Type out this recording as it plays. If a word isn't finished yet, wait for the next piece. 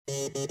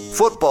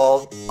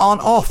Football on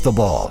Off the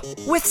Ball.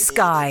 With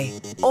Sky.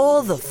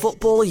 All the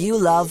football you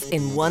love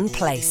in one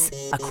place.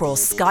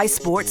 Across Sky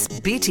Sports,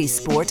 BT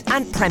Sport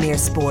and Premier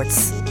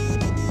Sports.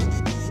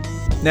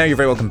 Now you're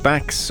very welcome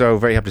back. So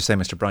very happy to say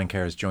Mr. Brian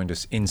Kerr has joined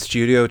us in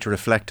studio to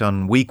reflect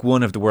on week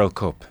 1 of the World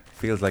Cup.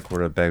 Feels like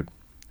we're about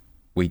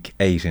week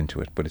 8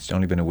 into it, but it's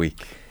only been a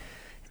week.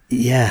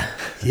 Yeah,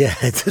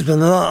 it's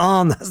been a lot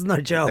on, hasn't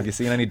it, Joe? Have you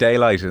seen any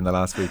daylight in the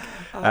last week?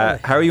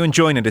 How are you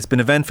enjoying it? It's been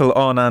eventful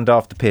on and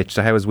off the pitch.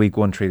 So how has week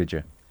 1 treated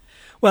you?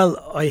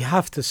 Well, I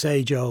have to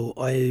say, Joe,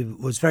 I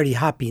was very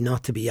happy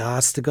not to be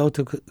asked to go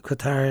to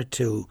Qatar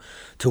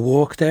to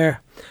work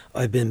there.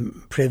 I've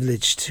been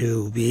privileged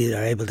to be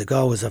either able to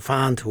go as a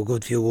fan to a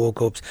good few World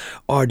Cups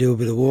or do a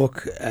bit of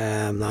work.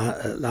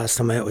 Last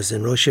time I was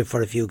in Russia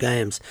for a few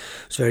games.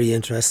 It was very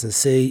interesting to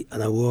see,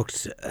 and I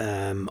worked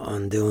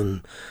on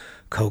doing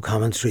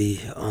co-commentary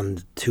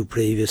on 2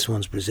 previous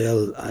ones,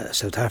 Brazil,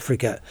 South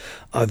Africa.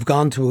 I've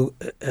gone to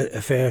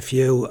a fair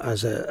few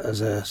as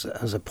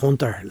a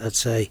punter, let's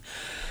say,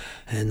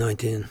 in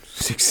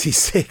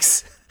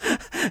 1966,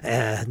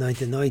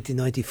 1990,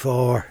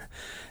 94,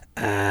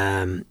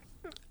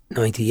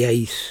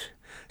 98.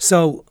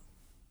 So,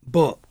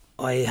 but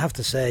I have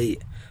to say,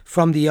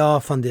 from the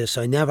off on this,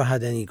 I never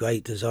had any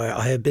great desire.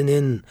 I've been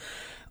in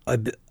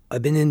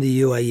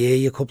the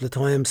UAE a couple of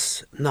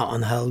times, not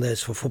on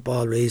holidays for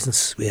football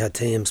reasons. We had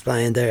teams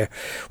playing there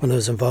when I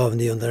was involved in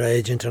the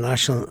underage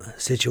international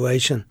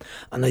situation,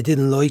 and I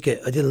didn't like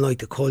it. I didn't like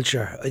the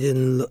culture. I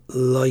didn't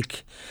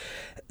like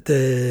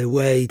the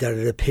way that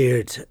it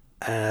appeared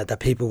that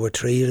people were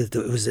treated.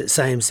 It was the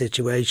same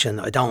situation.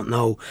 I don't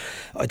know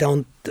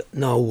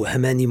how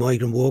many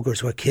migrant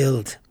workers were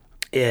killed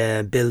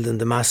building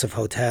the massive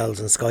hotels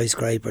and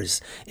skyscrapers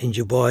in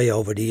Dubai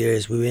over the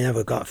years. We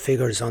never got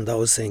figures on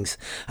those things,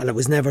 and it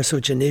was never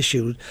such an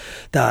issue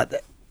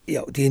that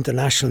the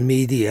international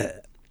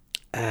media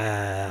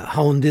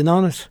honed in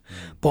on it.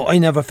 But I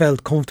never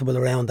felt comfortable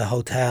around the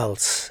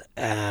hotels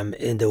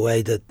in the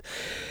way that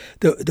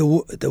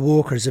the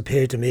workers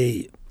appeared to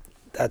me,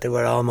 that they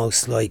were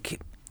almost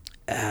like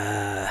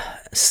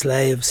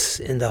slaves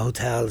in the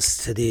hotels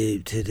to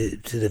the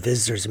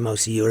visitors,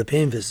 mostly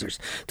European visitors.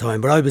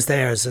 But I was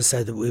there, as I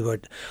said, I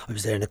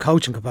was there in a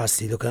coaching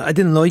capacity. Look, I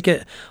didn't like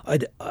it. I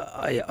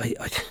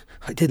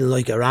didn't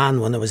like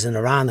Iran when I was in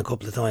Iran a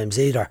couple of times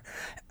either.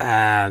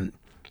 And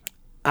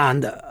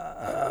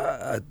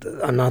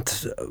I'm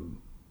not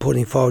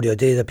putting forward the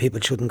idea that people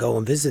shouldn't go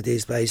and visit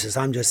these places.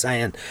 I'm just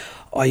saying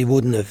I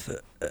wouldn't have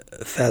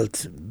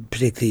felt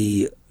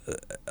particularly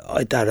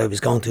that I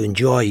was going to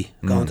enjoy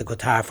going to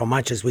Qatar for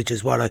matches, which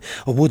is what I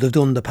would have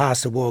done in the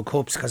past at World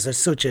Cups, because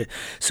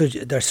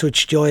they're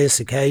such joyous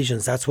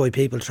occasions. That's why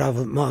people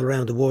travel all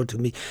around the world to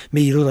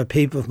meet other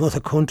people from other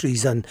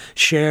countries and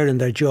share in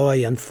their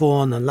joy and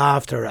fun and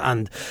laughter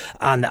and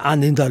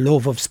in their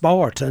love of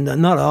sport, and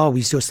not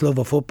always just love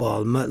of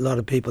football. A lot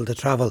of people that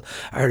travel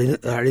are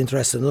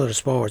interested in other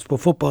sports,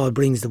 but football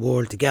brings the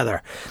world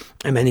together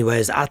in many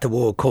ways at the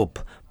World Cup.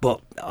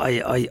 But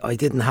I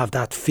didn't have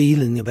that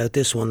feeling about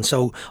this one.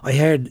 So I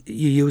heard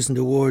you using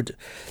the word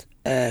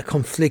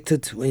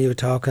conflicted when you were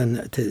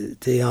talking to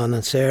Dion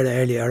and Sarah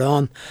earlier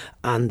on,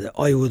 and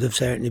I would have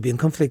certainly been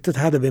conflicted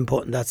had I been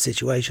put in that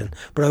situation,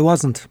 but I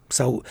wasn't.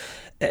 So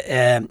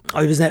I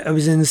was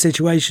in a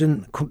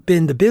situation,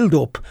 in the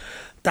build-up,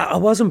 that I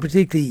wasn't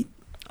particularly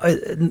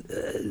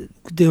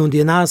doing the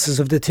analysis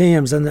of the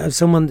teams, and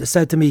someone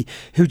said to me,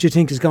 who do you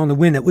think is going to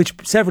win it, which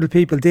several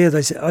people did.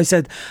 I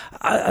said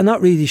I'm not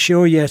really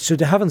sure yet, so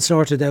they haven't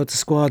sorted out the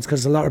squads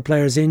because a lot of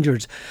players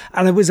injured,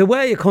 and it was a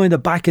way of kind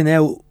of backing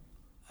out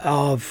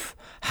of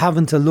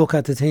having to look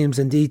at the teams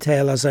in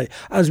detail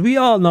as we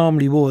all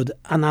normally would,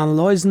 and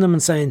analysing them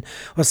and saying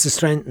what's the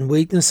strengths and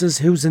weaknesses,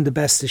 who's in the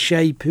best of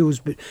shape, who's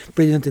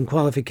brilliant in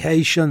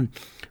qualification,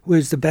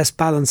 where's the best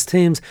balanced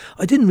teams.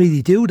 I didn't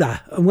really do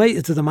that. I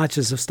waited till the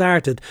matches have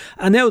started,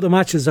 and now the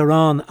matches are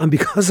on, and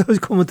because I was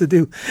coming to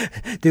do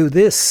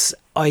this,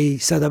 I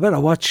said I better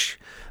watch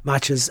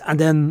matches, and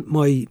then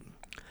my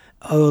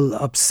whole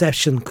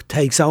obsession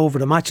takes over.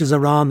 The matches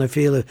are on, I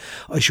feel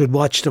I should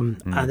watch them,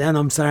 and then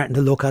I'm starting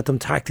to look at them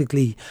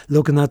tactically,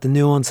 looking at the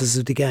nuances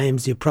of the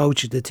games, the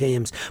approach of the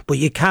teams. But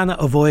you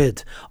cannot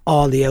avoid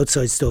all the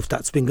outside stuff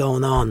that's been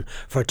going on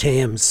for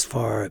teams,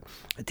 for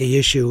the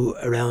issue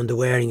around the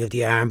wearing of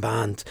the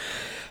armband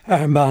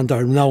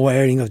or no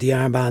wearing of the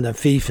armband, and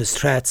FIFA's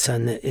threats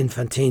and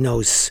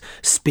Infantino's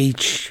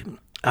speech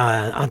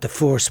at the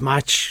first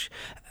match.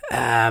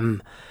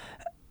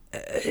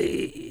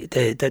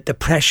 The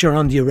pressure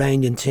on the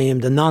Iranian team,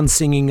 the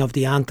non-singing of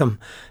the anthem,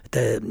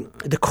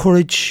 the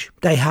courage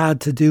they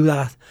had to do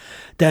that,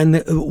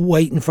 then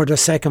waiting for their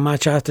second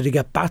match after they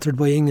get battered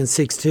by England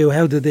 6-2.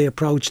 How did they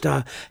approach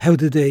that? How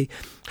did they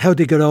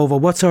get over?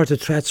 What sort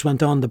of threats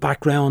went on in the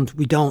background?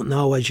 We don't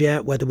know as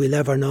yet, whether we'll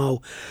ever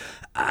know.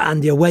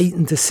 And you're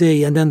waiting to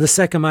see. And then the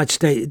second match,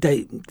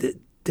 they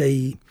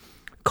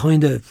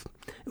kind of,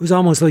 it was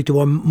almost like they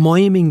were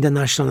miming the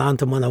national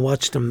anthem when I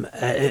watched them.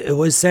 It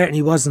was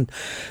certainly wasn't.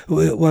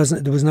 There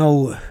was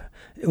no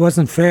It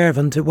wasn't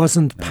fervent. It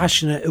wasn't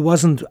passionate. It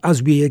wasn't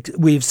as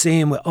we've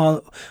seen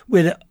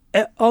with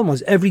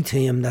almost every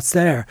team that's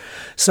there.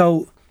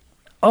 So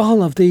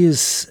all of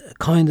these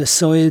kind of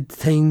side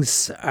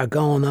things are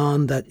going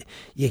on that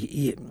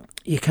you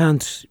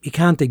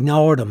can't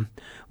ignore them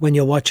when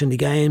you're watching the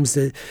games.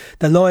 The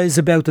lies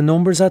about the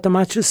numbers at the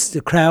matches,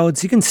 the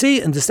crowds, you can see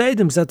it in the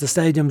stadiums that the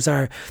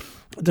stadiums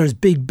there's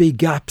big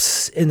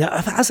gaps in it.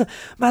 As a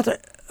matter,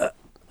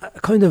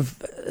 kind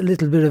of a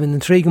little bit of an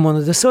intriguing one.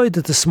 I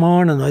decided this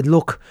morning I'd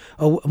look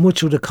how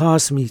much would it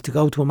cost me to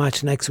go to a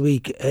match next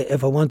week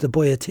if I wanted to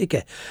buy a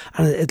ticket,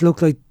 and it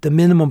looked like the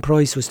minimum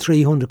price was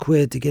 300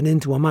 quid to get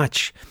into a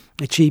match,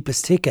 the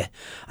cheapest ticket.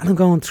 And I'm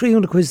going,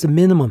 300 quid is the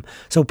minimum,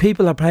 so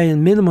people are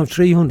paying minimum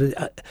 300,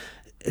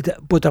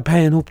 but they're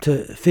paying up to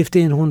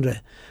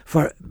 1,500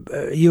 for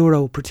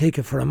euro per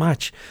ticket for a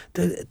match.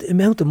 The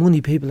amount of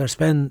money people are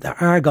spending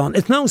are gone.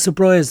 It's no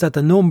surprise that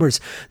the numbers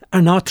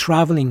are not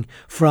travelling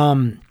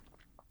from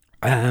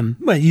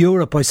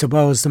Europe, I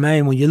suppose, the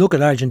main. When you look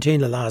at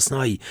Argentina last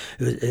night,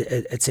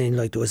 it seemed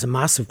like there was a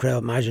massive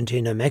crowd from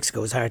Argentina and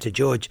Mexico. It was hard to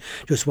judge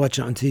just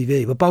watching it on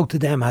TV, but both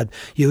of them had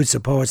huge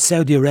support.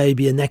 Saudi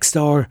Arabia next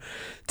door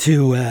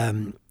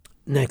to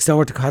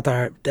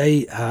Qatar,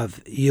 they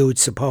have huge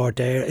support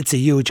there. It's a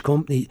huge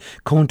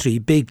country,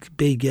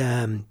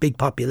 big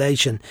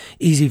population,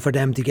 easy for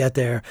them to get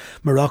there.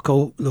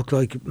 Morocco looked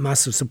like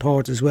massive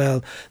support as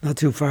well, not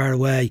too far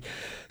away.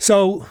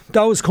 So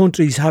those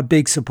countries have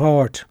big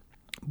support,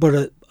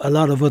 but a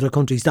lot of other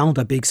countries don't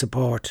have big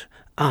support.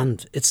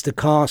 And it's the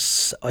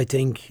costs, I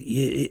think.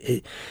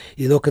 You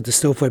look at the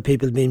stuff where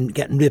people have been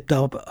getting ripped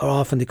up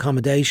off in the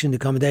accommodation. The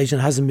accommodation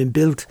hasn't been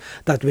built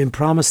that had been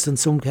promised in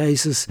some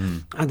cases.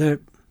 And they're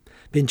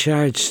being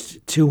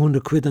charged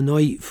 200 quid a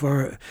night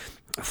for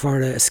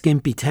a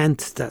skimpy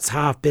tent that's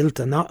half built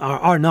and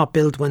not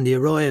built when they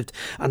arrived.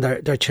 And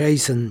they're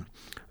chasing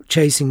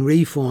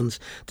refunds.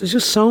 There's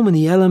just so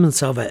many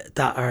elements of it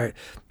that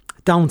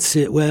don't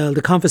sit well.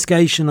 The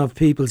confiscation of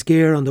people's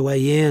gear on the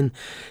way in,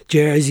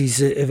 jerseys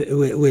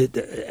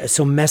with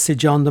some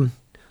message on them,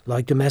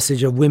 like the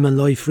message of women,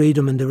 life,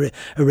 freedom in the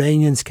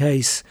Iranians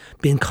case,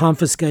 being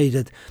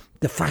confiscated.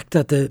 The fact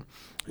that the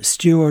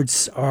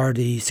stewards or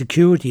the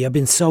security have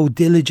been so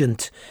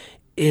diligent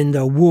in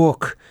their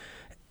work,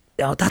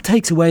 that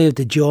takes away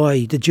the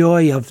joy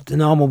of the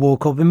normal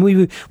World Cup. And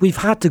we've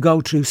had to go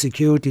through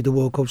security the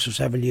World Cups for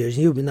several years.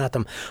 You've been at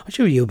them. I'm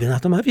sure you've been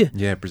at them, have you?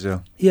 Yeah,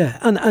 Brazil. Yeah,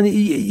 and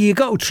you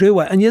go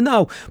through it, and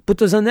but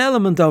there's an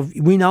element of,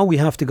 we know we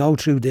have to go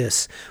through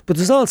this, but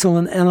there's also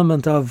an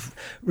element of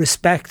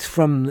respect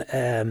from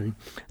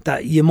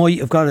that you might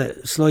have got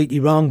it slightly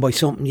wrong by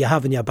something you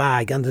have in your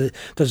bag, and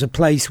there's a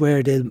place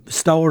where they'll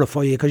store it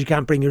for you because you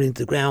can't bring it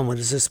into the ground when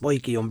there's a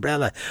spiky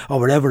umbrella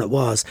or whatever it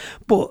was.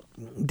 But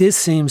this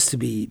seems to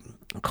be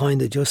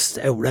kind of just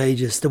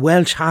outrageous. The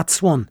Welsh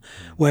hats one,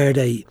 where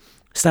they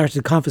started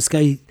to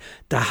confiscate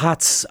the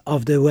hats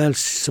of the Welsh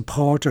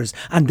supporters,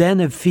 and then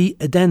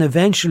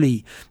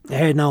eventually I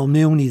heard Noel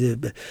Mooney,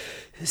 the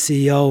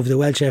CEO of the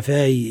Welsh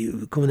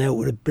FA, coming out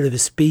with a bit of a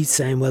speech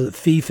saying, well,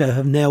 FIFA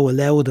have now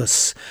allowed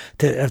us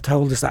have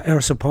told us that our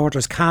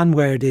supporters can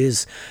wear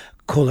these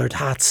coloured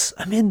hats.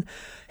 I mean,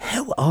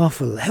 how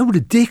awful, how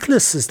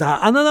ridiculous is that?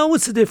 And I know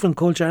it's a different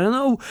culture. I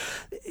know,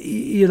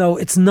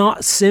 it's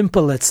not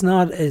simple. It's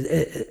not.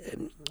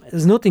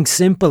 There's nothing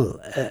simple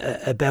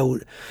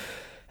about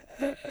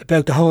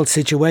the whole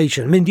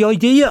situation. I mean, the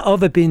idea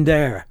of it being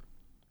there,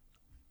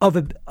 of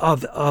the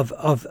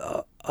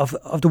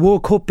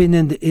World Cup being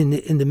in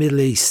the Middle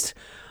East,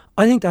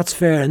 I think that's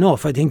fair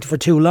enough. I think for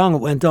too long it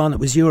went on. It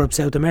was Europe,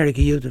 South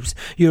America,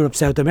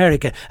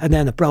 and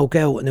then it broke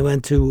out and it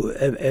went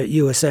to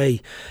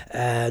USA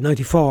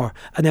 94,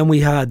 and then we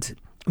had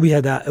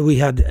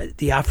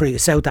the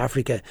South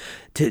Africa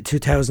to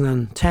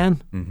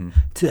 2010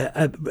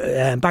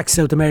 to back to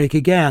South America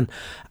again.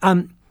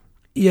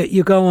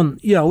 You're going,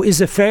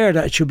 is it fair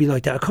that it should be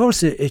like that? Of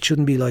course it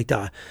shouldn't be like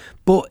that.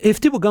 But if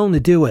they were going to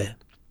do it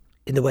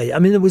in the way, I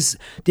mean, it was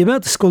the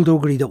amount of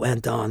skullduggery that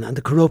went on and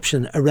the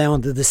corruption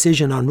around the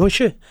decision on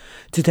Russia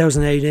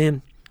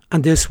 2018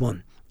 and this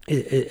one.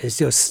 It's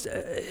just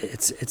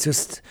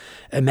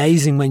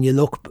amazing when you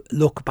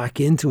look back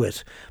into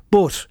it.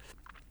 But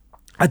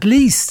at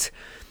least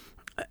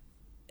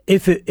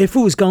if it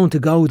was going to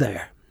go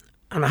there,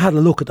 and I had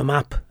a look at the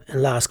map in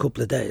the last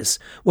couple of days,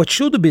 what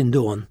should have been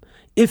done,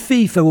 if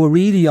FIFA were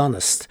really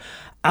honest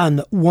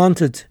and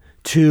wanted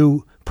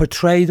to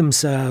portray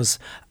themselves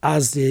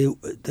as the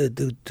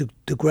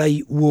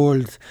great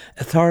world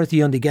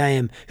authority on the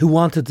game who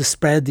wanted to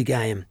spread the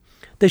game,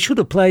 they should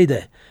have played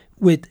it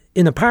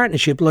in a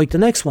partnership like the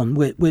next one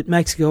with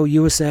Mexico,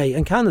 USA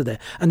and Canada,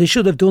 and they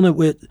should have done it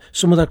with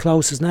some of their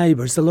closest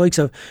neighbours, the likes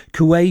of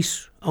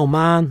Kuwait,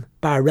 Oman,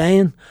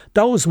 Bahrain,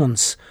 those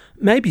ones.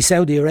 Maybe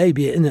Saudi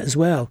Arabia in it as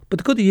well. But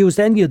they could have used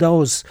any of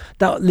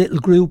that little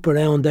group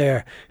around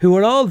there who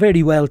are all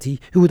very wealthy,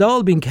 who had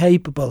all been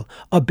capable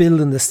of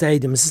building the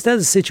stadiums. Instead of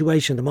the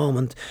situation at the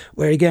moment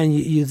where, again,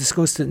 you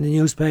discussed it in the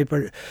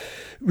newspaper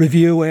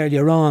review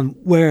earlier on,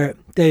 where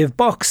they have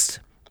boxed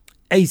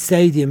 8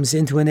 stadiums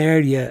into an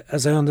area,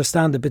 as I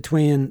understand it,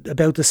 between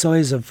about the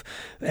size of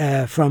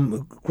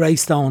from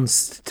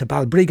Greystones to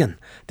Balbriggan.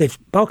 They've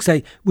box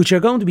 8, which are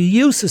going to be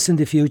useless in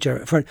the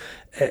future for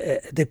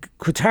the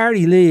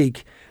Qatari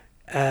League.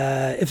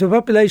 If the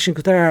population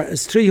in Qatar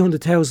is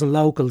 300,000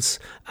 locals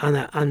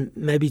and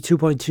maybe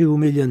 2.2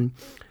 million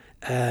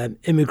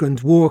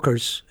immigrant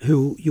workers,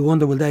 who you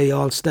wonder will they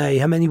all stay,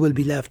 how many will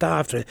be left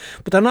after it,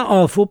 but they're not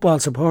all football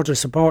supporters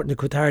supporting the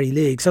Qatari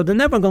League, so they're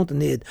never going to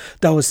need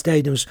those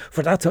stadiums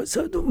for that.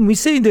 So we've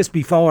seen this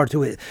before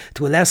to a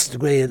lesser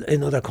degree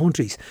in other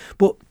countries,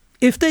 but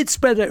if they'd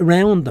spread it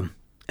around them,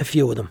 a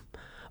few of them,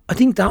 I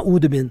think that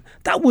would have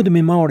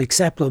been more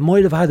acceptable,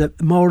 might have had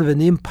more of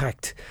an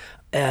impact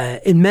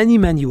in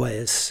many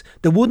ways.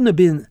 There wouldn't have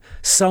been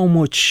so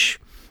much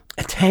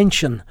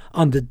attention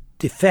on the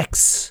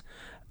defects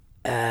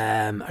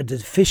or the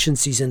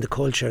deficiencies in the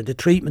culture, the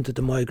treatment of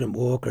the migrant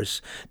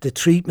workers, the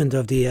treatment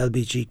of the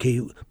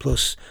LGBTQ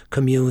plus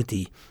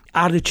community,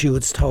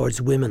 attitudes towards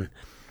women,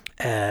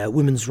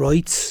 women's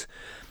rights.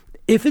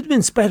 If it'd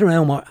been spread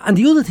around more, and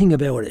the other thing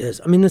about it is,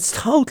 I mean, it's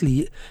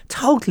totally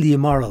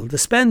immoral, the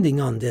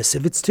spending on this.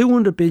 If it's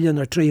 200 billion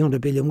or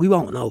 300 billion, we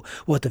won't know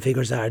what the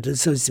figures are.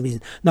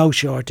 There's no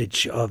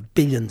shortage of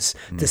billions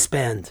to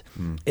spend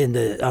on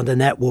the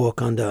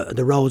network, on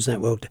the roads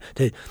network.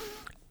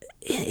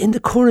 In the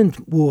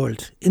current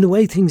world, in the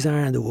way things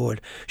are in the world,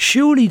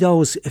 surely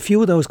a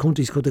few of those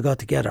countries could have got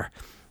together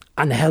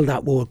and held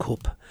that World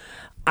Cup,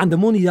 and the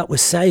money that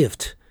was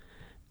saved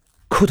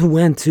could have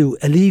went to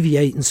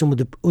alleviating some of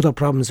the other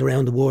problems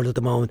around the world at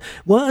the moment.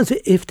 What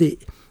if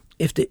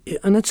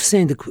I'm not just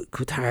saying the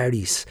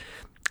Qataris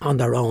on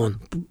their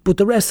own, but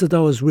the rest of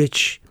those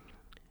rich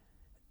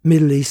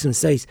Middle Eastern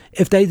states,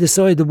 if they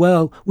decided,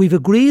 well, we've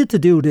agreed to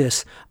do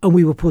this, and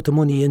we will put the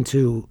money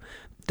into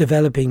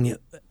developing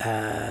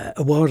a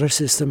water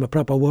system, a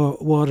proper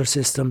water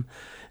system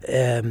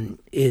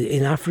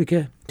in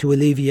Africa to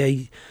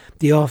alleviate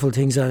the awful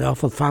things,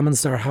 awful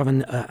famines that are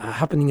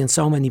happening in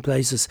so many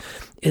places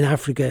in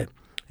Africa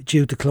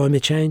due to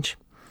climate change.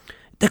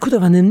 They could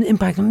have an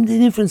impact, an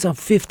influence of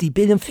 50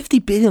 billion for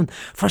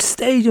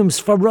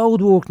stadiums, for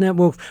roadwork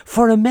network,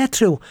 for a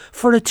metro,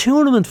 for a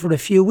tournament for a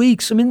few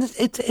weeks. I mean,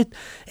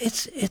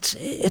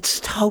 it's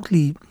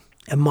totally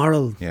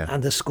immoral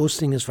and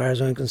disgusting as far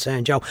as I'm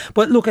concerned, Joe.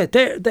 But look at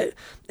but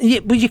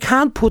you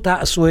can't put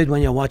that aside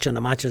when you're watching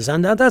the matches,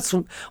 and that's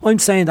I'm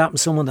saying that from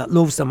someone that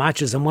loves the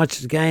matches and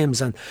watches the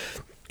games, and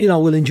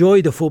will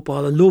enjoy the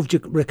football and loved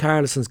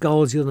Richarlison's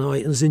goals the other night,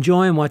 and was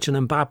enjoying watching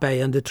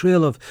Mbappe and the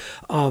thrill of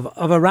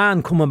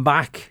Iran coming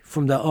back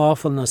from the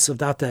awfulness of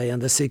that day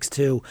and the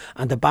 6-2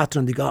 and the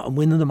battering they got and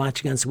winning the match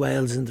against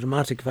Wales in the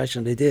dramatic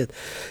fashion they did.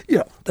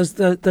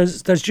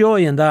 There's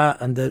joy in that,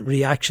 and the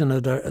reaction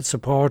of their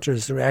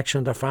supporters, the reaction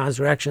of their fans,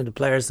 the reaction of the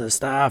players and the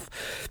staff.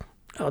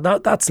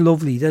 That's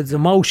lovely. There's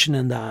emotion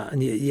in that,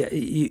 and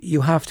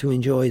you have to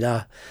enjoy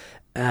that.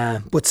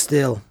 But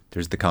still,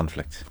 there's the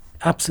conflict.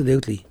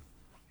 Absolutely.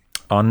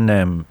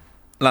 On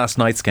last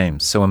night's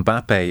games, so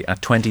Mbappe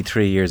at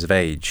 23 years of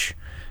age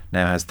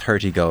now has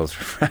 30 goals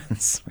for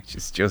France, which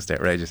is just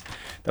outrageous.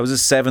 That was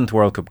his 7th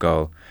World Cup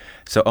goal.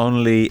 So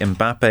only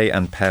Mbappe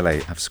and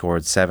Pele have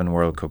scored 7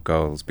 World Cup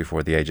goals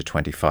before the age of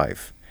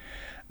 25.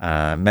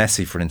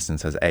 Messi, for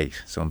instance, has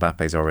 8, so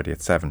Mbappe's already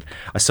at 7.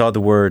 I saw the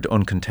word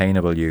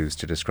uncontainable used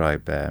to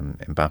describe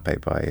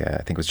Mbappe by,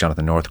 I think it was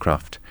Jonathan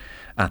Northcroft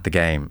at the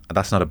game.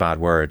 That's not a bad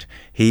word.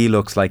 He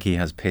looks like he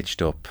has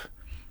pitched up,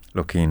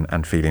 looking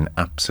and feeling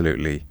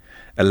absolutely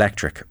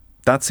electric.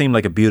 That seemed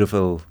like a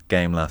beautiful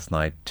game last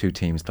night. 2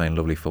 teams playing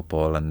lovely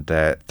football and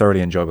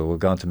thoroughly enjoyable. We'll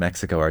go on to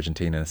Mexico,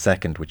 Argentina in a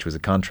second, which was a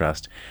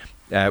contrast.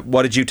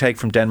 What did you take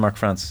from Denmark,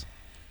 France?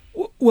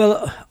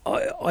 Well,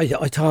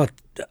 I thought,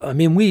 I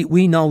mean,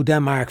 we know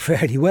Denmark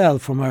fairly well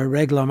from our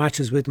regular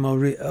matches with them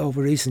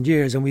over recent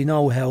years, and we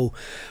know how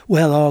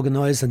well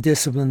organised and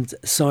disciplined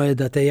side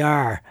that they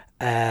are.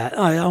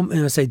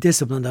 When I say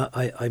disciplined,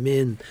 I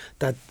mean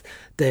that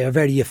they are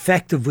very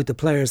effective with the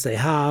players they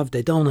have.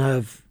 They don't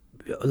have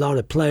a lot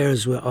of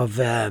players of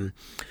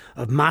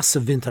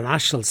massive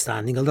international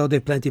standing, although they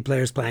have plenty of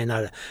players playing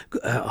at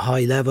a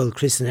high level.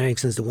 Christian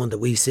Eriksen's the one that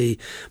we see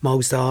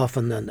most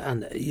often,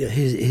 and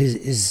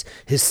his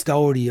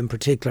story in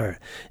particular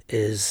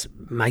is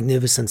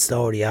magnificent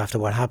story after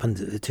what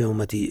happened to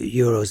him at the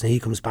Euros, and he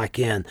comes back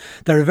in.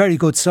 They're a very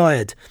good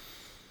side,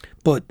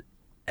 but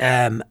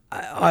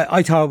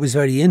I thought it was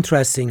very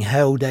interesting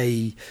how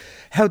they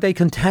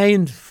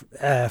contained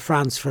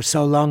France for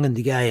so long in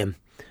the game,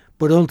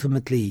 but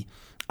ultimately,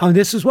 and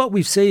this is what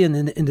we've seen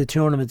in the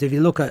tournament. If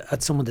you look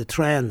at some of the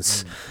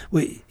trends,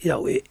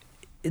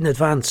 in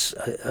advance,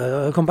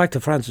 I'll come back to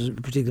France in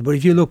particular, but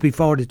if you look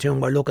before the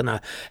tournament, we're looking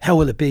at how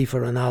will it be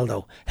for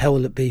Ronaldo, how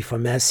will it be for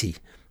Messi,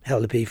 how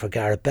will it be for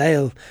Gareth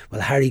Bale,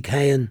 will Harry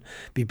Kane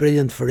be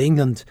brilliant for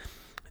England?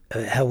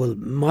 How will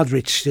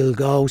Modric still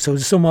go? So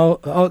there's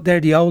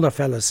they're the older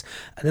fellas,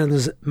 and then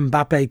there's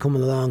Mbappe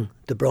coming along,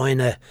 De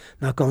Bruyne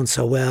not going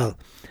so well,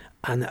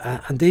 and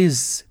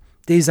these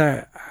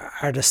are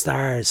the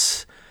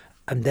stars,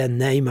 and then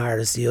Neymar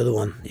is the other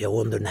one. You're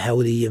wondering how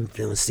he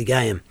influenced the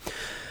game.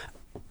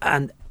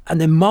 And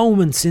the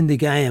moments in the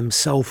game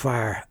so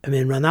far, I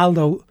mean,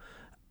 Ronaldo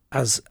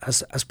has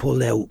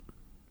pulled out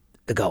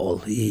a goal.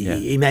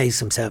 He made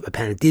himself a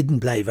penalty.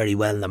 Didn't play very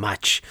well in the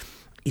match.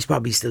 He's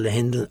probably still a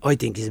hindrance. I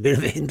think he's a bit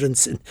of a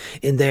hindrance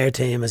in their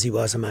team as he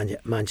was in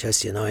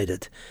Manchester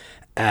United.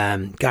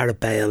 Gareth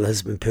Bale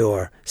has been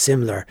poor.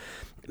 Similar.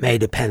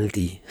 Made a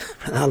penalty.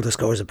 Ronaldo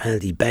scores a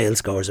penalty. Bale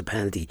scores a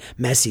penalty.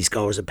 Messi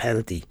scores a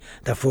penalty.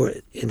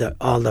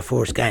 All the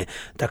first game.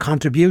 The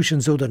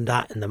contributions other than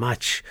that in the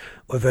match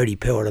were very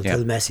poor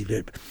until Messi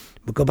did.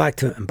 But go back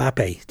to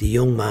Mbappe, the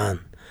young man.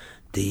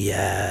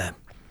 I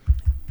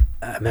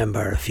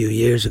remember a few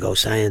years ago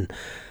saying,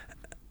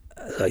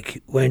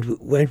 like,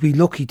 weren't we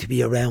lucky to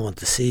be around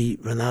to see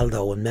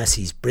Ronaldo and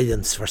Messi's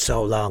brilliance for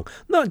so long?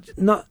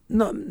 Not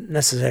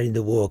necessarily in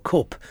the World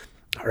Cup,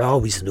 or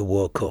always in the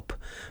World Cup,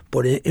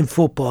 but in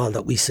football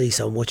that we see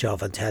so much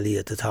of on telly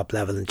at the top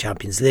level in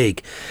Champions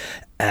League.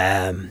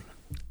 And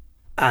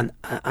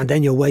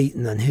then you're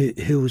waiting on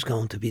who was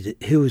going to be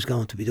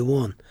the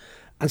one.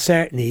 And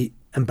certainly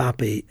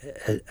Mbappe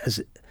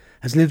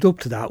has lived up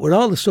to that. With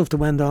all the stuff that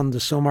went on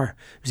this summer,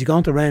 was he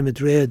going to Real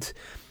Madrid?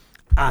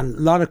 And a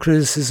lot of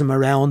criticism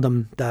around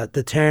him, that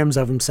the terms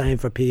of him saying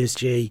for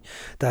PSG,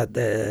 that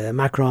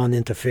Macron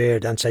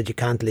interfered and said you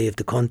can't leave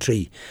the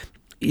country.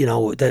 You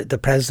know, the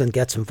president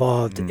gets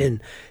involved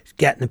in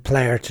getting a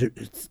player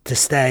to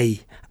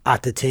stay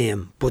at the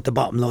team, but the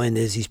bottom line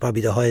is he's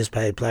probably the highest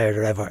paid player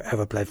that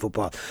ever played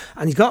football,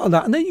 and he's got all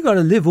that, and then you got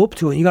to live up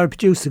to it. You got to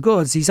produce the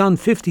goods. He's on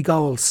 50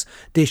 goals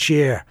this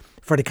year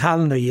for the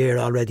calendar year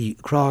already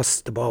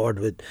across the board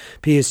with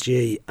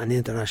PSG and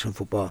international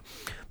football.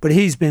 But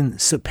he's been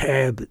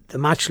superb. The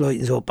match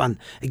lighting's up, and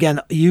again,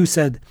 you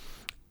said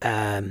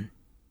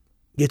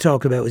you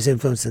talk about his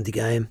influence in the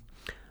game.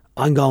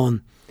 I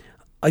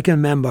can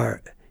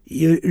remember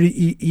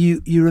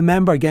you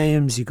remember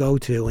games you go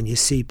to and you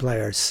see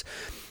players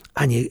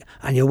and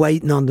you're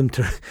waiting on them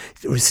to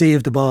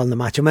receive the ball in the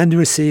match, and when they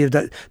receive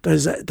that,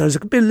 there's a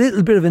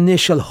little bit of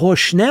initial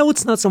hush. Now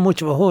it's not so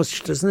much of a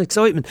hush. There's an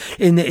excitement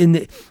in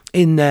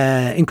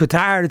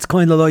Qatar. It's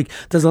kind of like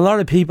there's a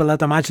lot of people at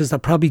the matches that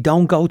probably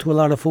don't go to a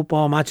lot of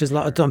football matches a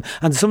lot of time,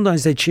 and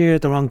sometimes they cheer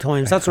at the wrong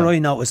times. That's what I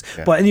noticed.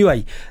 But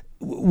anyway,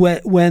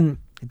 when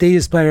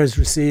these players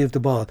receive the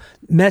ball,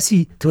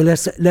 Messi, to a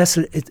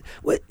lesser it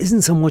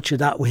isn't so much of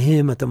that with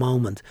him at the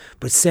moment,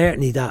 but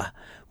certainly that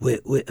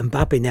with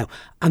Mbappe now,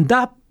 and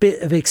that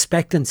bit of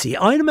expectancy.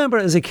 I remember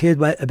as a kid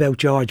about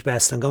George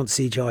Best and going to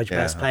see George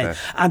Best playing,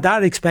 and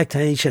that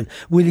expectation,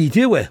 will he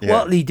do it?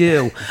 What'll he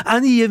do?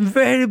 And he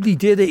invariably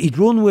did it. He'd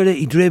run with it,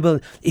 he'd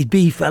dribble, he'd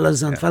beat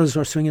fellas, and fellas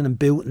were swinging and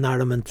booting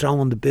at him and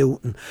throwing the boot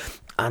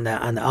and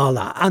all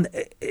that, and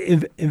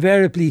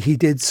invariably he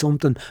did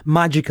something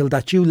magical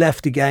that you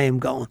left the game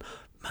going,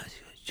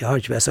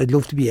 George Best, I'd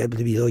love to be able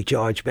to be like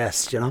George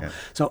Best, you know.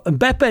 So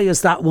Mbappe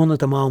is that one at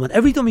the moment.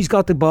 Every time he's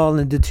got the ball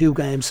in the two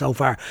games so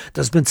far,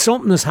 there's been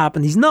something that's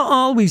happened. He's not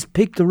always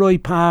picked the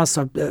right pass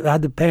or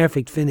had the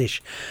perfect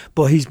finish,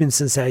 but he's been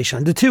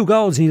sensational. The two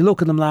goals, and you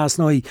look at them last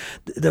night,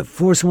 the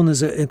first one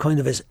is a kind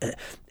of a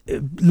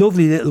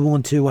lovely little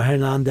one too with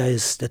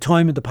Hernandez. The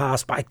time of the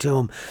pass back to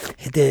him,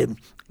 the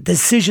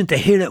decision to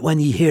hit it when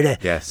he hit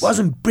it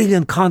wasn't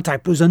brilliant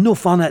contact, but there was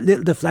enough on it,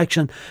 little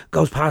deflection,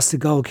 goes past the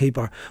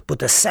goalkeeper. But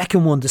the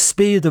second one, the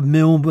speed of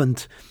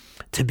movement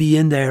to be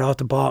in there at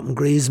the bottom,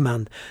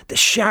 Griezmann, the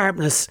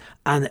sharpness,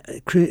 and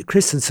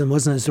Christensen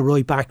wasn't as the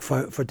right back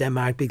for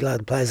Denmark, big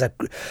lad plays at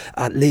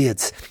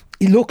Leeds.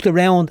 He looked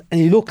around and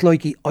he looked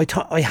like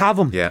I have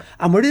him. Yeah.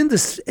 And we're in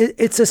this.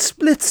 It's a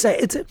split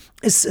set.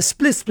 It's a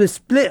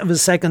split of a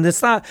second.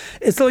 It's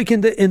like in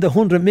the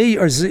 100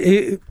 metres.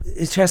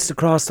 It's just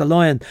across the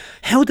line.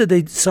 How did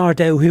they sort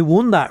out who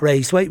won that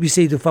race? Wait, we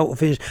see the photo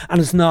finish,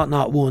 and it's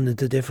not one in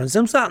the difference.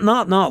 It's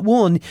not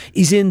one.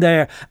 He's in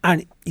there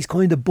and he's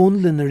kind of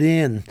bundling it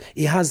in.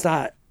 He has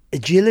that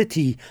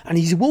agility, and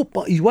he's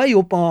way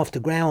up off the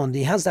ground.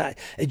 He has that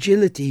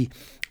agility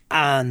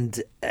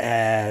and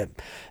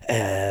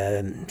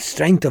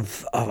strength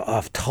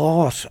of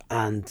thought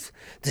and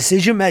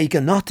decision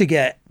making, not to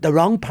get the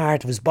wrong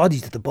part of his body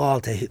to the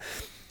ball.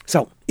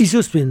 So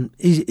he's been,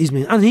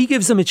 and he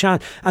gives them a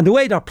chance. And the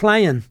way they're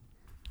playing,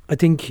 I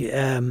think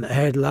I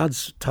heard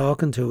lads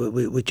talking to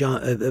it with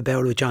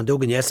John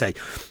Duggan yesterday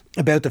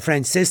about the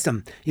French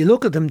system. You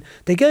look at them;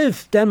 they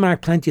gave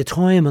Denmark plenty of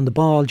time on the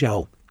ball,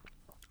 Joe.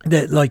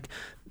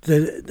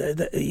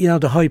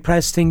 The high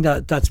press thing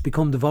that's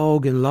become the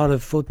vogue in a lot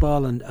of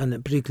football and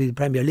particularly the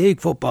Premier League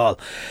football.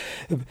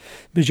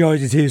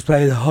 Majority of teams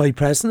play the high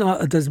press.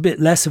 There's a bit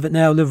less of it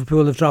now.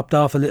 Liverpool have dropped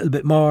off a little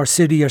bit more.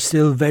 City are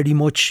still very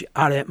much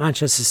at it.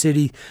 Manchester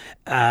City,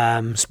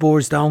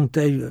 Spurs don't.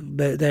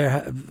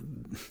 They're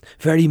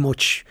very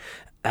much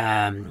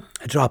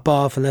drop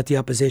off and let the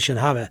opposition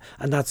have it,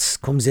 and that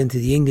comes into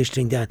the English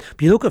thing then.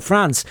 But you look at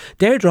France,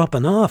 they're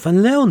dropping off and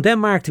allowing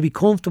Denmark to be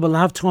comfortable,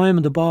 have time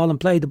on the ball and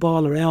play the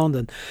ball around,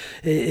 and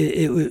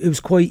it was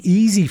quite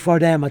easy for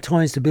them at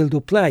times to build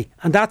up play,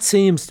 and that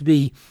seems to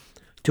be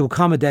to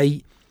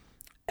accommodate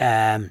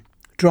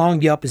drawing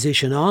the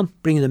opposition on,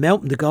 bringing them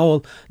out in the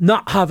goal,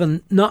 not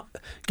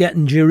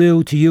getting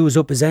Giroud to use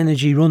up his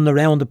energy, running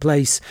around the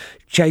place,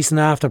 chasing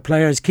after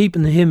players,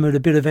 keeping him with a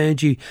bit of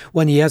energy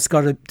when he has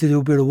got to do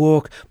a bit of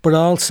work, but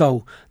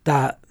also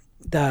that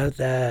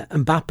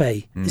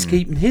Mbappe is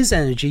keeping his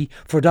energy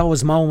for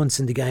those moments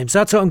in the game. So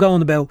that's what I'm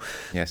going about.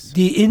 Yes.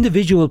 The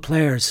individual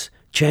players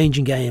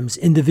changing games,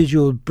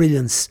 individual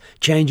brilliance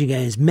changing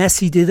games.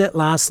 Messi did it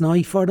last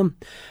night for them.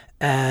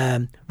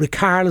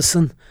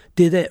 Richarlison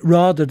did it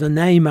rather than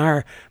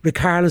Neymar.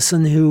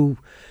 Richarlison, who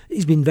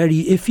he's been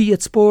very iffy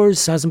at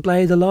Spurs, hasn't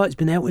played a lot, he's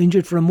been out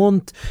injured for a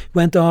month,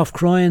 went off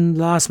crying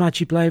last match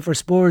he played for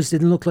Spurs,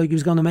 didn't look like he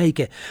was going to make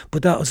it,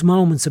 but that was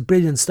moments of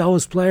brilliance.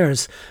 Those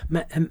players,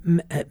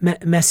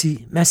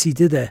 Messi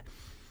did it.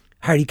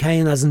 Harry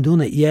Kane hasn't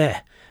done it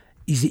yet.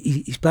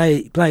 He's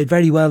played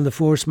very well in the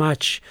first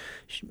match.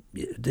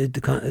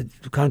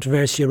 The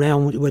controversy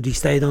around whether he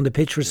stayed on the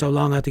pitch for so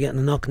long after getting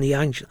a knock in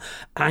the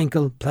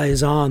ankle,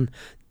 plays on,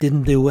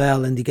 didn't do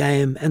well in the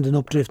game, ended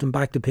up drifting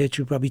back the pitch.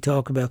 We'll probably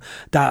talk about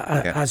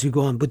that as we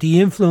go on. But the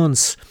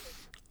influence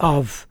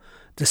of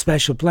the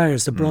special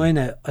players, De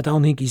Bruyne, I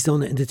don't think he's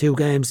done it in the 2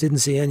 games. Didn't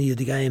see any of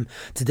the game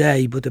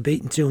today, but they're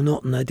beating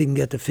 2-0. I didn't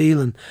get the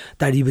feeling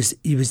that he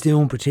was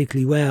doing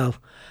particularly well.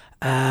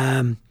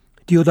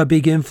 The other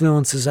big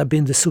influences have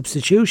been the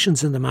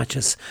substitutions in the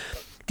matches.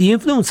 The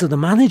influence of the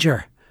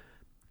manager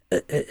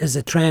is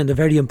a trend, a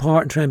very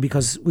important trend,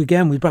 because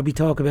again we'll probably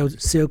talk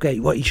about Silke,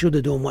 what he should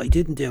have done, what he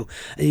didn't do.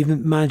 And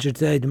even manager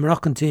today, the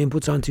Moroccan team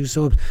puts on 2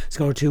 subs,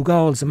 scored 2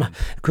 goals.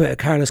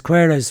 Carlos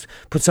Queiroz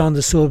puts on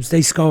the subs,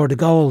 they score the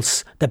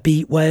goals that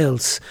beat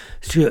Wales.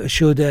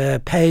 Should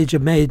Page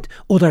have made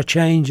other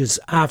changes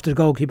after the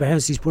goalkeeper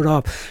Hennessey's put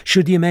off?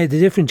 Should he have made a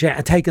different change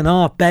and taken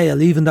off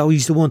Bale, even though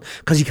he's the one,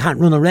 because he can't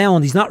run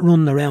around, he's not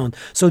running around.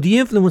 So the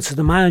influence of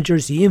the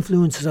managers, the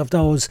influences of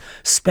those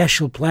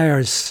special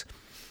players,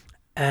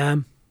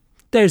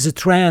 there's a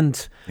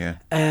trend.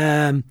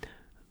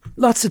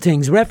 Lots of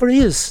things.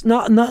 Referees,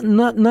 not a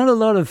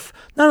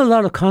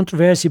lot of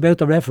controversy about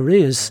the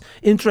referees.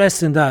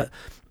 Interesting that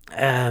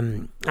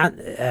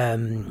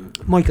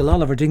Michael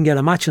Oliver didn't get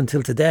a match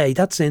until today.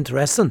 That's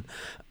interesting.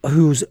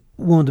 Who's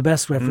one of the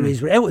best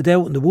referees without a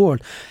doubt in the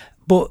world.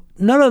 But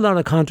not a lot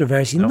of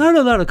controversy. No. Not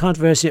a lot of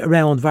controversy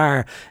around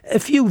VAR. A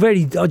few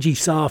very dodgy,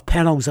 soft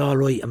penalties, all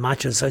right, in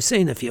matches. I've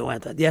seen a few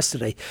at that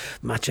yesterday.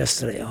 Which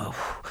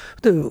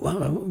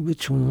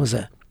one was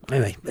it?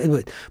 Anyway,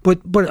 but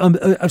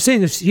I've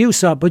seen a few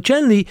soft. But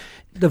generally,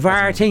 the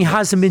VAR thing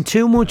hasn't been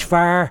too much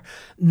VAR.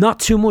 Not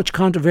too much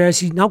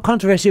controversy. No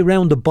controversy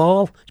around the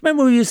ball.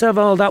 Remember we used to have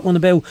all that one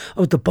about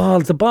the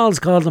ball. The ball's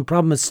causing a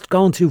problem. It's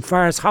going too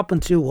far. It's hopping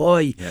too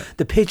high. Yeah.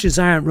 The pitches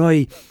aren't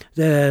right.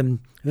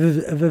 The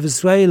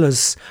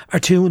Venezuela's are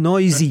too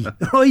noisy,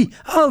 right?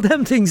 All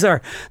them things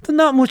are. There's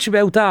not much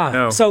about that.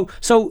 No. So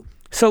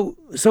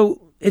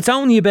it's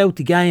only about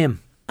the game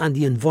and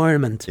the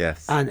environment,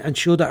 yes, and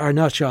should or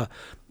not should.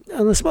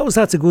 And I suppose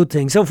that's a good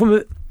thing. So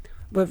look,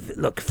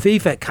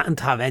 FIFA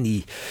can't have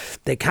any.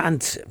 They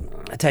can't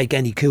take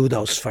any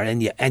kudos for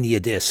any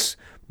of this.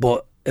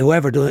 But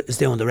whoever is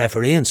doing the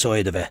refereeing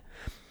side of it,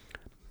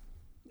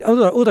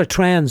 other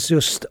trends.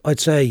 Just I'd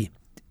say,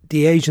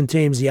 the Asian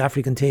teams, the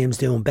African teams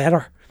doing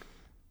better.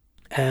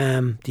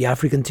 The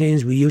African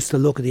teams, we used to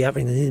look at the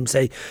African teams and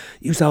say,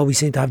 used to always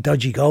seem to have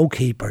dodgy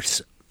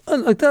goalkeepers.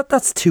 And like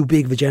that's too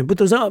big of a gem. But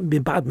there's not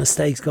been bad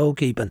mistakes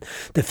goalkeeping,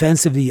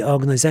 defensively,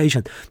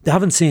 organisation. They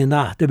haven't seen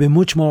that. They've been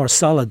much more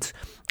solid.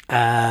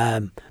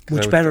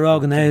 Much better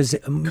organised.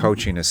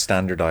 Coaching is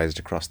standardised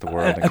across the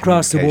world.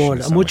 Across the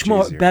world, so much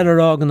more easier. better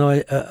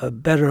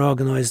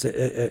organised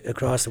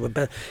across the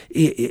world.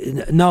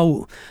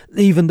 No,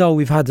 even though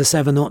we've had the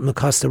 7-0 in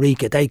Costa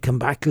Rica, they come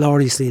back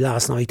gloriously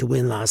last night to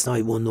win last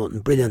night,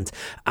 1-0, brilliant.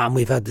 And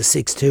we've had the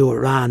 6-2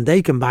 Iran.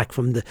 They come back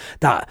from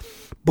that,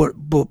 but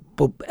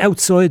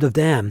outside of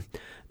them,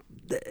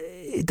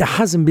 there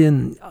hasn't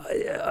been.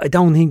 I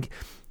don't think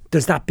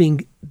there's that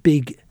big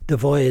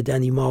divide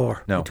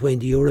anymore between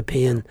the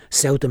European,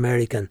 South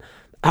American,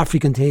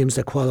 African teams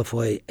that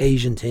qualify,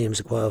 Asian teams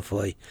that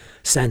qualify,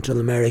 Central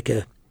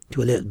America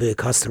to a little bit of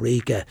Costa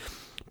Rica.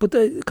 But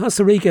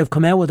Costa Rica have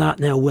come out with that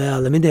now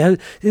well. I mean, they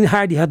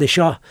hardly had a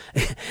shot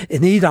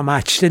in either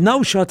match. They had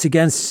no shots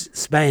against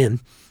Spain.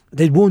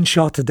 They had one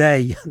shot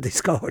today. They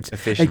scored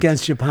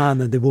against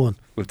Japan and they won.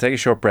 We'll take a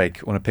short break.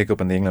 I want to pick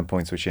up on the England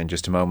points with you in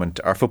just a moment.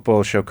 Our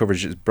football show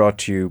coverage is brought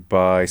to you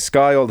by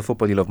Sky. All the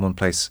football you love in one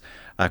place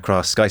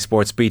across Sky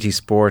Sports, BT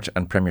Sport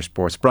and Premier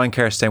Sports. Brian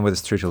Kerr staying with us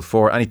 3 till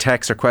 4. Any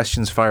texts or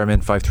questions, fire them in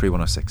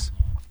 53106.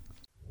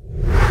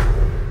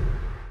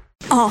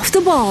 Off the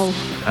ball.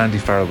 Andy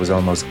Farrell was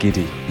almost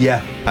giddy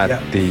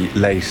at the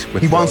late withdrawal.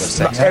 He wants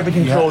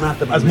everything thrown at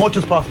them as much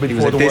as possible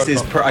before the World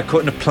Cup. I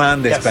couldn't have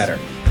planned this better.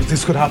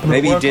 This could happen.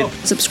 Maybe he did.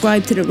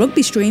 Subscribe to the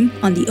rugby stream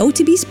on the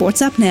OTB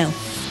Sports app now.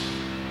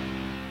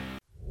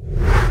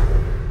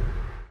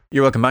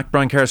 You're welcome back.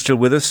 Brian Kerr still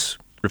with us.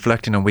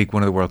 reflecting on week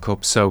 1 of the World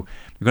Cup. So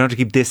we're going to have to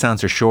keep this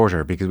answer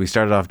shorter because we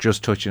started off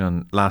just touching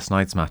on last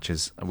night's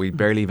matches. We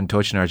barely even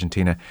touched on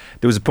Argentina.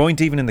 There was a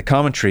point even in the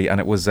commentary, and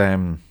it was,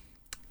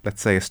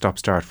 let's say, a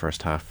stop-start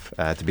first half,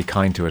 to be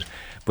kind to it.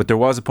 But there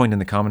was a point in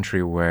the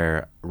commentary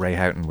where Ray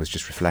Houghton was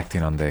just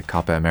reflecting on the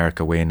Copa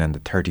America win and the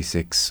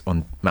 36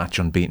 match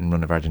unbeaten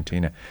run of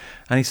Argentina.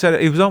 And he said,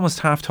 he was almost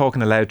half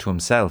talking aloud to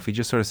himself. He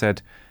just sort of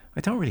said, I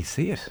don't really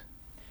see it.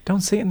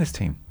 Don't see it in this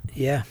team.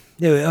 Yeah,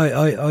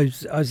 I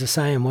was the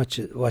same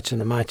watching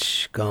the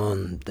match.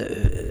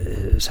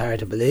 It was hard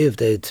to believe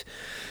they'd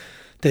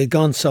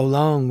gone so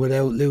long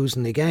without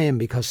losing the game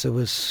because there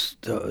was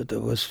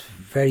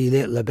very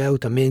little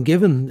about them. I mean,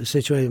 given the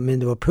situation,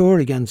 they were poor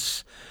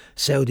against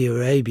Saudi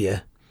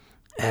Arabia.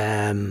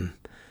 Didn't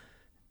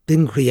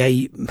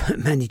create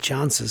many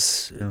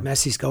chances. Yeah.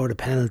 Messi scored a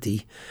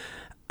penalty.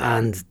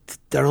 And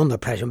they're under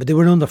pressure, but they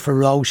were under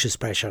ferocious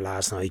pressure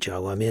last night,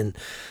 Joe. I mean,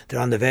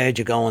 they're on the verge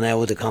of going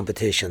out of the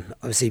competition.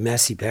 Obviously,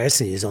 Messi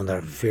personally is under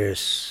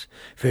fierce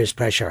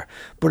pressure.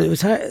 But it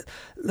was hard.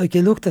 Like,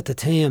 you looked at the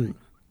team,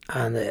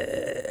 and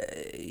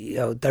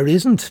there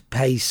isn't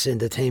pace in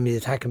the team, the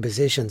attacking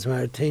positions.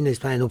 Martinez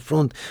playing up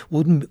front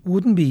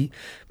wouldn't be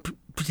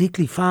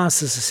particularly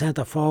fast as a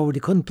centre forward.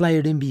 He couldn't play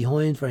it in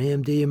behind for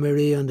him. Di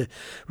Maria on the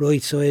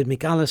right side,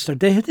 McAllister.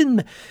 They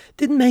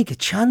didn't make a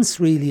chance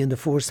really in the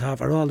first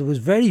half at all. There was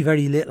very,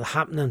 very little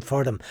happening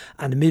for them,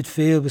 and the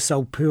midfield was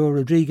so poor.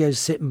 Rodriguez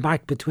sitting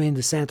back between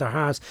the centre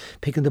halves,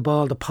 picking the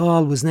ball. The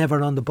Paul was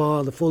never on the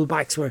ball. The full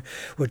backs were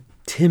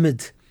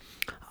timid.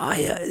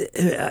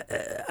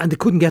 And they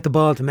couldn't get the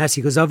ball to Messi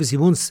because obviously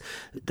once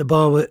the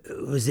ball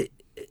was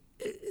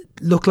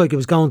looked like it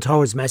was going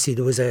towards Messi,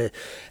 there was a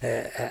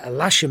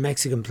lash of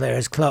Mexican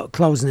players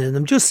closing in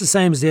them, just the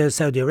same as the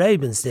Saudi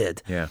Arabians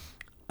did. Yeah.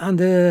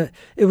 And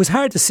it was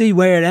hard to see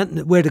where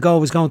the goal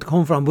was going to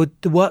come from. But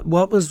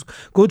what was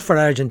good for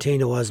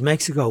Argentina was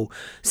Mexico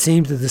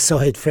seemed to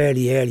decide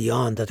fairly early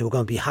on that they were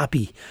going to be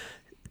happy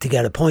to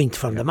get a point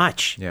from the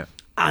match. Yeah.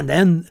 And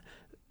then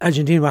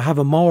Argentina were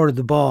having more of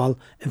the ball.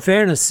 In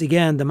fairness,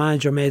 again, the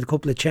manager made a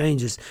couple of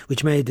changes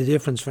which made the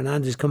difference.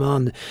 Fernandes come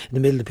on in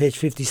the middle of the pitch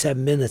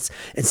 57 minutes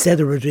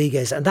instead of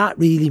Rodriguez, and that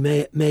really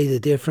made a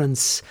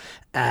difference.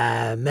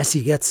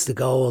 Messi gets the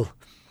goal.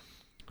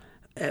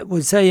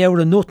 We'll say out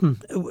of nothing.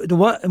 It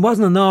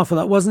wasn't an awful,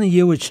 it wasn't a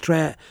huge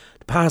threat.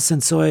 The pass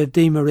inside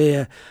Di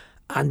Maria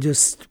and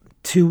just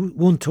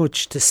one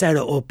touch to set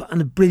it up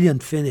and a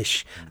brilliant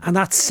finish, and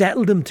that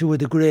settled them to a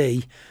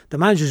degree. The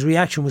manager's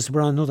reaction was to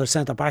put on another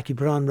centre back. He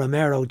put on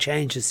Romero,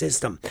 changed the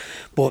system,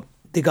 but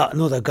they got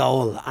another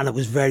goal and it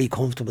was very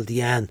comfortable at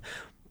the end.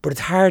 But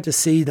it's hard to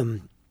see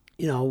them.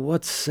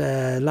 What's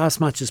last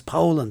match is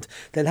Poland.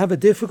 They'll have a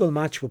difficult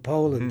match with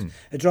Poland.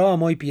 A draw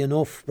might be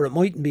enough, but it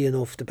mightn't be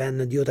enough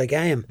depending on the other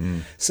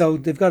game. So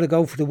they've got to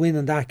go for the win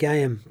in that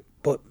game.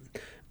 But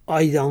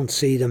I don't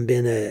see them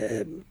being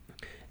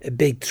a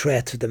big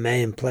threat to the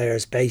main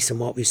players based on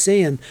what we're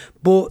seeing.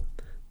 But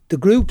the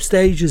group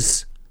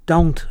stages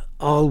don't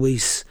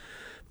always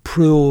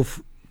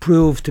prove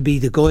to be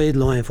the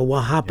guideline for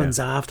what happens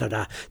after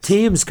that.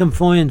 Teams can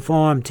find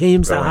form.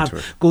 Teams that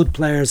have good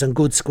players and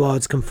good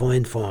squads can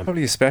find form.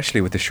 Probably especially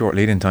with the short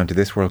lead-in time to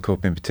this World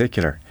Cup in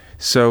particular.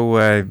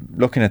 So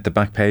looking at the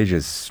back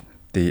pages,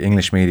 the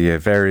English media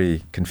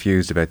very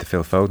confused about the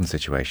Phil Foden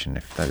situation.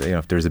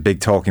 If there's a big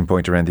talking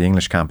point around the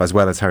English camp, as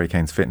well as Harry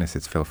Kane's fitness,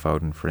 it's Phil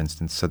Foden, for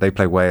instance. So they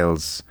play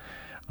Wales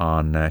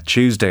on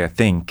Tuesday, I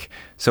think.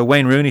 So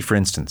Wayne Rooney, for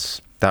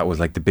instance, that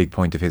was like the big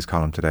point of his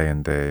column today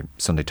in the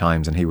Sunday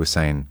Times, and he was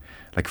saying,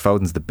 like,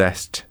 Foden's the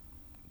best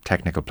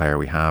technical player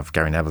we have.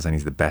 Gary Neville's saying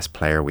he's the best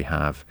player we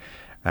have.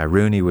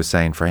 Rooney was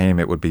saying for him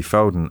it would be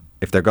Foden,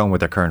 if they're going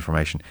with their current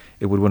formation,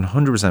 it would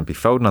 100% be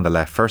Foden on the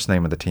left, first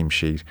name on the team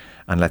sheet,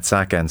 and let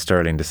Saka and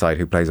Sterling decide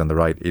who plays on the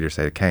right,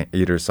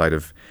 either side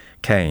of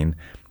Kane.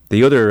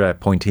 The other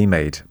point he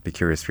made, be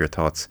curious for your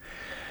thoughts,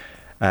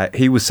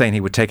 he was saying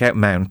he would take out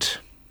Mount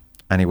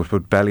and he would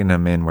put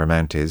Bellingham in where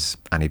Mount is,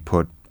 and he'd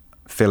put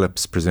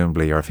Phillips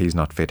presumably, or if he's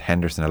not fit,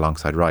 Henderson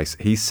alongside Rice.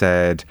 He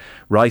said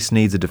Rice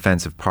needs a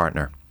defensive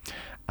partner.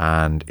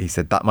 And he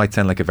said that might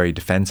sound like a very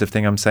defensive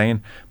thing I'm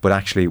saying, but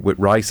actually with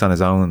Rice on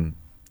his own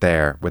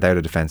there, without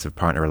a defensive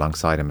partner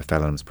alongside him, if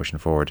Bellingham's pushing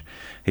forward,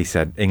 he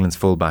said England's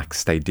fullbacks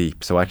stay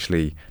deep. So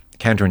actually,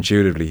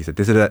 counterintuitively, he said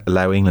this would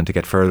allow England to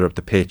get further up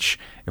the pitch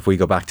if we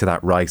go back to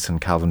that Rice and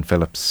Calvin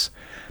Phillips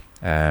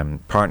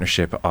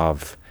partnership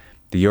of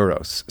the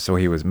Euros. So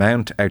he was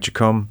Mount, out you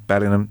come,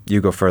 Bellingham,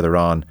 you go further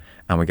on,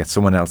 and we get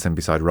someone else in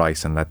beside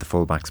Rice and let the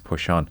fullbacks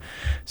push on.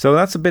 So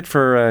that's a bit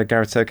for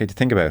Gareth Southgate to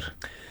think about.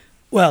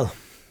 Well,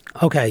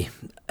 okay.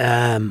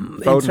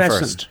 Foden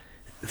first.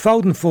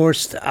 Foden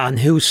first, and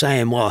who's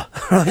saying what,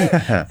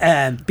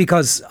 right?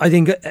 Because I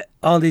think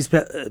all these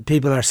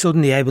people are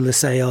suddenly able to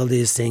say all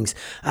these things.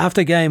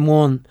 After game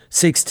 1,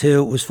 6-2,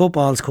 it was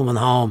football's coming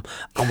home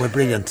and we're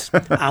brilliant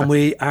and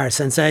we are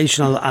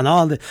sensational, and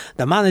all the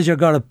manager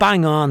got it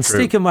bang on,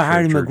 sticking with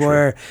Harry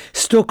Maguire,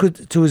 stuck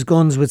to his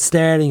guns with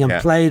Sterling and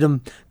played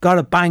him, got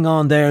it bang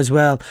on there as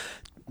well.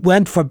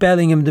 went for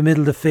Bellingham in the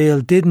middle of the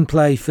field, didn't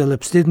play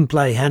Phillips, didn't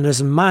play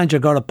Henderson. Manager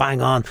got it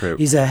bang on. True.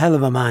 He's a hell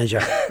of a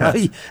manager.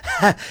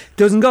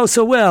 Doesn't go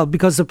so well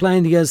because they're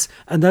playing against,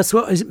 and that's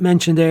what I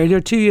mentioned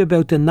earlier to you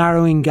about the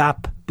narrowing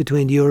gap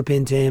between the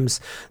European teams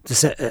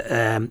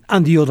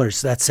and the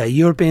others, let's say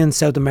European,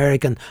 South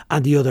American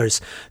and the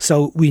others.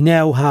 So we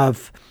now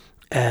have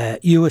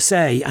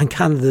USA and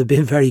Canada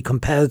being very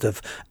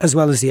competitive, as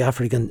well as the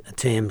African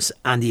teams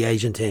and the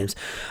Asian teams.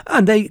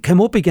 And they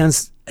came up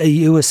against a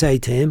USA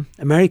team,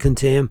 American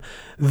team,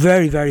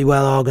 very, very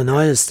well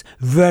organised,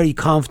 very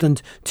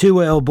confident.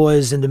 Two old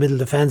boys in the middle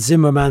defence,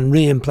 Zimmerman,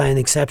 Ryan playing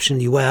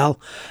exceptionally well.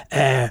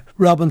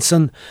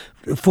 Robinson,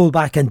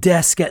 fullback, and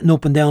Dest getting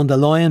up and down the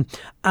line.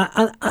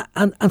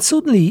 And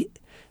suddenly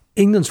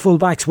England's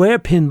full-backs were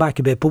pinned back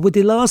a bit, but with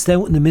they lost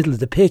out in the middle of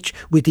the pitch,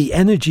 with the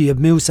energy of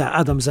Musa,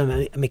 Adams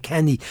and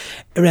McKennie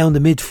around the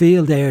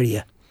midfield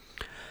area,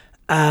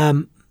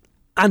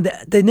 and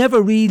they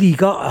never really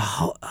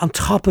got on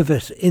top of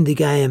it in the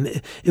game.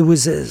 It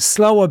was a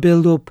slower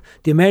build-up.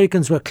 The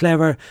Americans were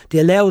clever. They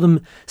allowed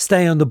them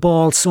stay on the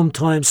ball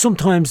sometimes.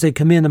 Sometimes they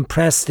come in and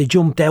pressed. They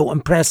jumped out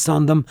and pressed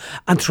on them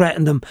and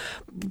threatened them.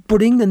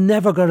 But England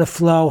never got a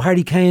flow.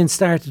 Harry Kane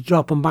started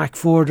dropping back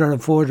further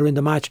and further in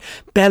the match.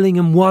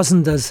 Bellingham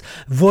wasn't as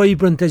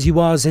vibrant as he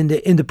was in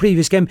the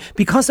previous game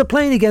because they're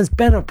playing against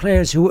better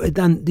players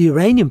than the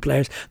Iranian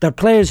players. They're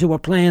players who are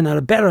playing at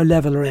a better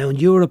level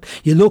around Europe.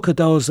 You look at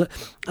those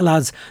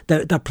lads,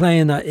 they're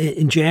playing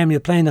in Germany, they're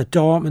playing at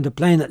Dortmund, they're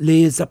playing at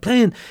Leeds, they're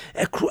playing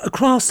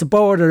across the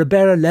board at a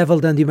better level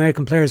than the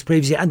American players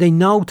previously, and they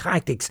know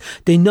tactics.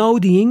 They know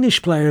the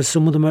English players,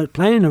 some of them are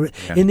playing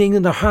in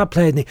England, they're hard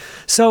playing.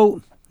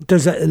 So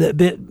there's a little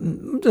bit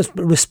just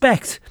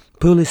respect.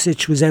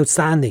 Pulisic was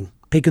outstanding,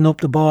 picking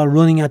up the ball,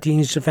 running at the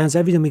English defence,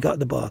 everything we got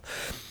the ball.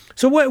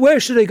 So where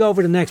should I go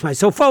for the next match?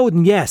 So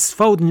Foden, yes.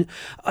 Foden,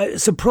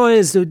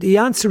 surprised the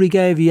answer he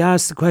gave. He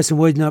asked the question,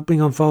 why did you not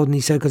bring on Foden?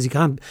 He said because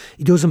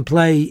he doesn't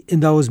play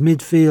in those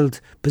midfield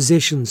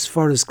positions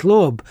for his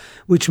club,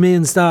 which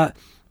means that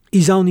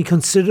he's only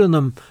considering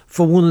him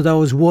for one of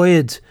those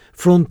wide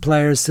front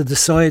players to the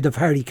side of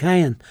Harry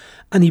Kane.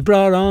 And he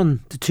brought on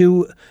the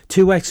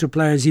two extra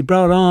players. He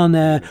brought on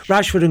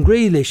Rashford and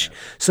Grealish.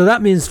 So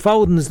that means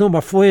Foden is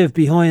number 5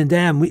 behind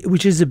them,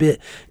 which is a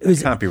bit...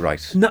 It can't be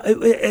right. No,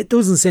 it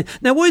doesn't seem...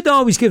 Now, I'd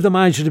always give the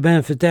manager the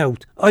benefit of the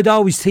doubt. I'd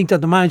always think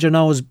that the manager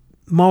knows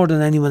more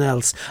than anyone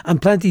else, and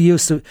plenty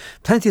of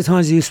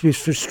times I used to be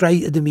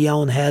frustrated in my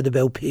own head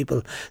about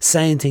people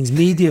saying things,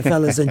 media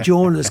fellas and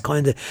journalists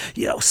kind of,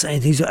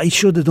 saying things, I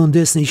should have done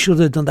this and he should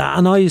have done that.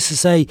 And I used to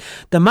say,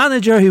 the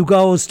manager who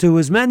goes to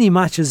as many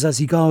matches as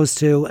he goes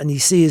to and he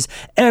sees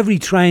every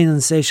training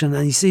session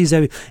and he sees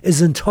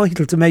is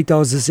entitled to make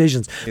those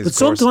decisions. But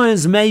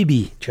sometimes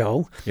maybe,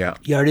 Joe,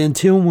 you're in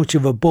too much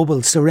of a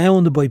bubble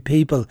surrounded by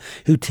people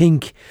who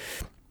think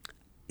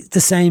the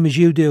same as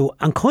you do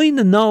and kind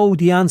of know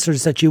the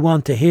answers that you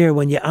want to hear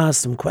when you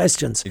ask them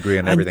questions. Agree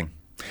on everything.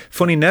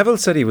 Funny, Neville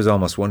said he was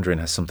almost wondering,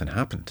 has something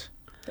happened?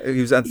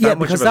 He was at that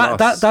much of a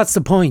loss. That's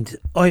the point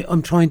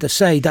I'm trying to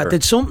say, that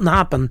did something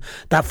happen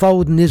that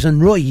Foden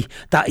isn't right,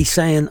 that he's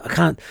saying I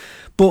can't.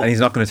 But, and he's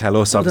not going to tell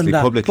us obviously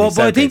publicly. But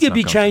I think it'd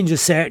be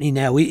changes certainly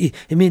now. I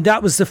mean,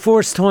 that was the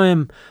first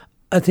time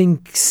I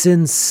think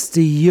since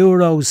the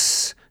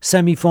Euros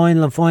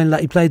semi-final and final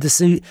that he played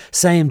the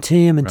same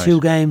team in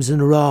 2 games in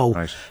a row.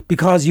 Right.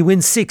 Because you win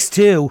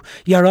 6-2,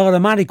 your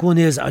automatic one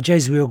is,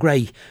 Jesus, we were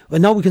great.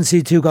 Well, now we can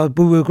see 2 goals,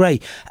 but we were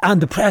great.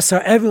 And the presser,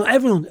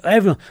 everyone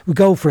would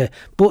go for it.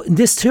 But in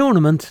this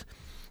tournament,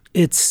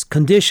 it's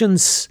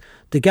conditions.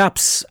 The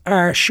gaps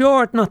are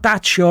short, not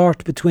that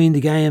short between the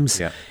games.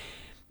 Yeah.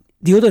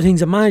 The other things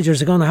that managers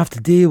are going to have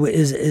to deal with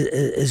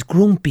is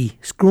grumpy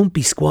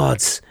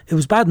squads. It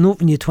was bad enough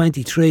when you're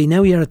 23.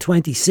 Now you're at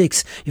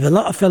 26. You have a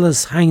lot of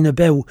fellas hanging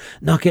about,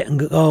 not getting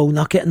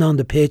not getting on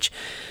the pitch.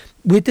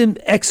 With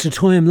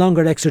the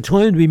longer extra time,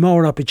 there'll be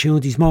more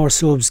opportunities, more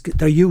subs.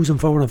 They're using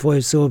 4 and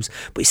 5 subs,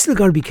 but you still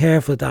got to be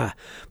careful of that.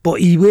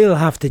 But he will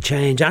have to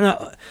change. And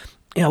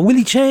will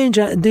he change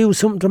and do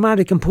something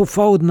dramatic and put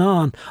Foden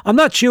on? I'm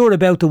not sure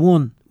about the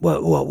one.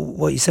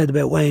 What you said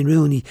about Wayne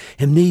Rooney,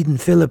 him needing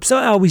Phillips.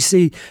 I always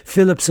see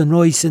Phillips and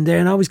Rice in there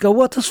and I always go,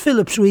 what does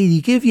Phillips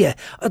really give you?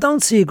 I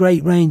don't see a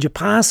great range of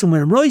passing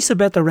with him. Rice a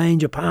better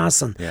range of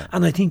passing,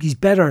 and I think he's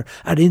better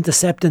at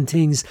intercepting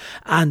things,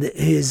 and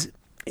his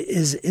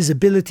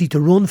ability to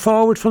run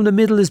forward from the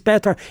middle is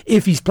better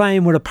if he's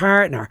playing with a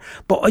partner.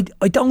 But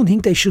I don't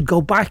think they should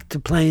go back to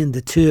playing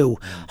the 2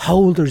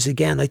 holders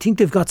again. I think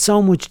they've got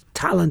so much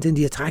talent in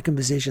the attacking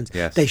positions.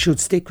 Yes. They should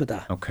stick with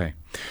that. Okay.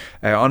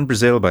 On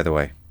Brazil, by the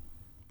way,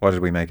 what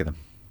did we make of them?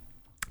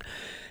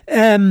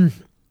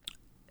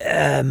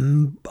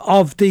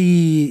 Of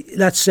the,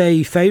 let's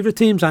say, favourite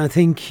teams, I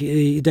think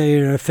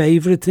they're a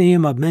favourite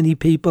team of many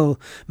people.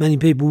 Many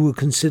people would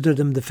consider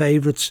them the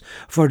favourites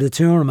for the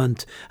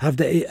tournament. Have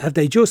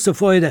they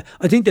justified it?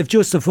 I think they've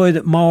justified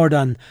it more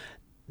than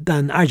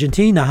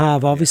Argentina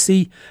have.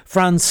 Obviously,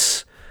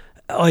 France,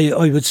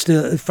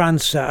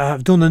 France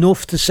have done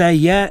enough to say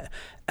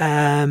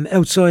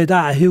Outside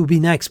that, who'll be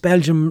next?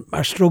 Belgium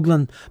are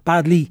struggling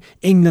badly.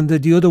 England are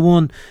the other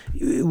one,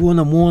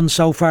 1-1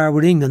 so far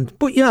with England.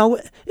 But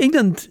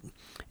England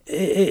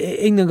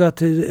got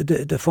to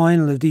the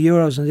final of the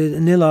Euros and did a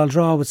 0-0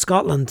 draw with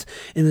Scotland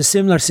in a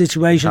similar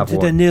situation to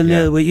the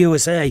 0-0 with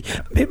USA.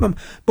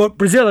 But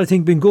Brazil, I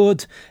think, been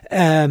good.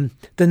 The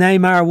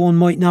Neymar one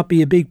might not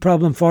be a big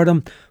problem for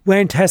them.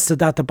 Weren't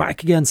tested at the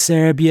back against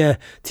Serbia.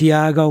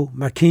 Thiago,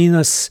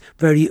 Marquinhos,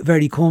 very,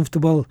 very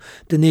comfortable.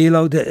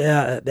 Danilo,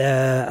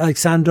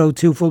 Alexandro,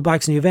 2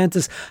 full-backs in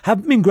Juventus.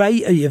 Haven't been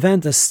great at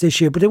Juventus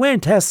this year, but they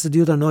weren't tested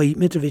the other night.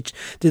 Mitrovic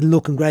didn't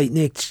look in great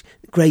nick.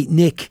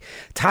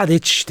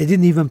 Tadic, they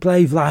didn't even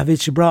play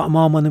Vlahovic. They brought him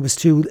on when it was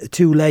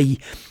too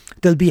late.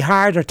 There'll be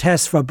harder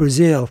tests for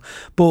Brazil,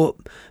 but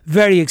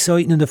very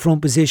exciting in the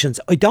front positions.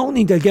 I don't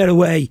think they'll get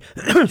away,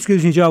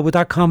 excuse me, Joe, with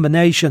that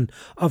combination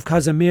of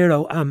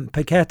Casemiro and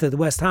Paqueta, the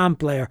West Ham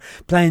player,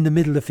 playing the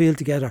middle of the field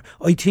together.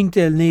 I think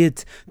they'll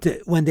need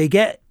to, when they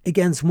get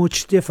against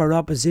much stiffer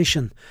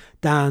opposition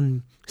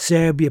than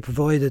Serbia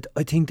provided,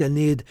 I think they'll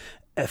need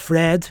a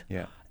Fred.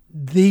 Yeah.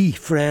 The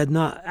Fred,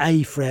 not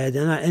a Fred,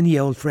 not any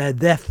old Fred,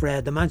 the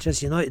Fred, the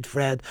Manchester United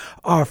Fred,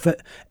 or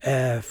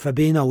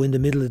Fabinho in the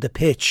middle of the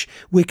pitch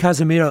with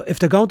Casemiro. If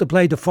they're going to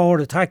play the 4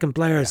 attacking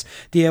players,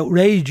 the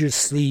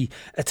outrageously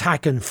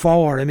attacking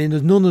 4, I mean,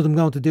 there's none of them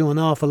going to do an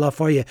awful lot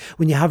for you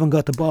when you haven't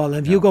got the ball.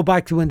 And if you go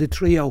back to when the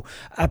trio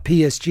at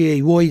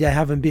PSG, why they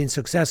haven't been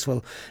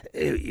successful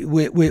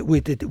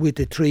with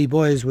the 3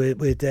 boys, with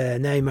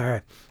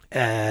Neymar,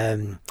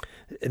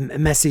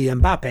 Messi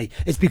and Mbappe,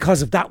 it's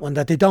because of that one,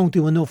 that they don't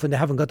do enough and they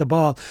haven't got the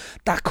ball.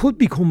 That could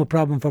become a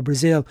problem for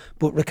Brazil.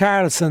 But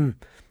Richarlison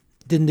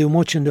didn't do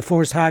much in the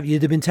first half.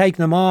 You'd have been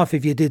taking him off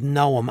if you didn't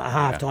know him at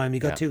half time. He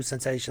got 2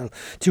 sensational,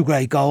 2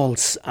 great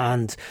goals,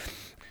 and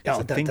there's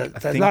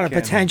a lot of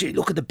potential.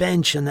 Look at the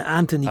bench and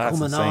Anthony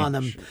coming on,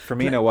 and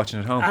Firmino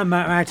watching at home, and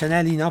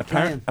Martinelli not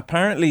playing.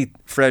 Apparently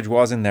Fred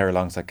was in there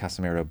alongside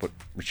Casemiro, but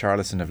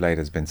Richarlison of late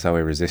has been so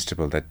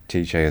irresistible that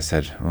TJ has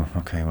said, oh,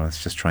 okay, well,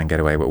 let's just try and get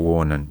away with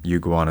one and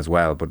you go on as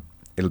well. But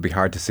it'll be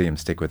hard to see him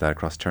stick with that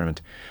across the tournament.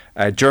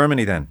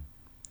 Germany then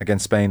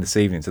against Spain this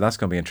evening, so that's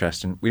going to be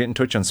interesting. We didn't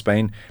touch on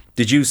Spain.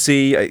 Did you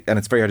see, and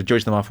it's very hard to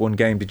judge them off one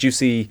game, did you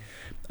see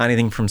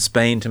anything from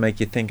Spain to make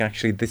you think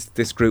actually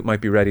this group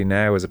might be ready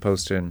now as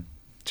opposed to in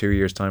 2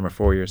 years' time or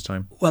 4 years'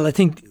 time? Well, I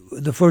think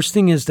the first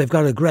thing is they've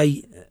got a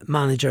great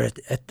manager,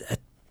 a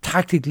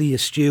tactically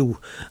astute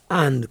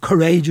and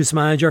courageous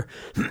manager.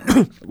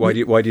 Why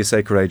do you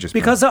say courageous?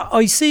 Because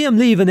I see him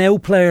leaving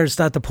out players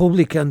that the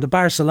public and the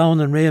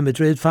Barcelona and Real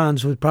Madrid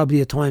fans would probably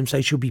at times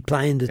say should be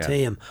playing the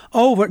team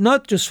over,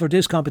 not just for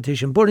this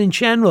competition but in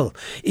general.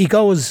 He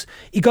goes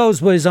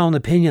by his own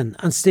opinion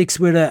and sticks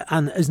with it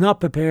and is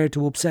not prepared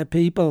to upset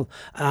people,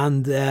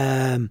 and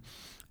he's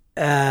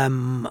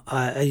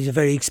a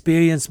very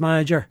experienced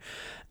manager.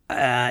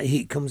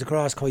 He comes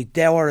across quite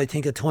dour, I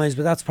think, at times,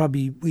 but that's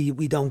probably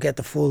we don't get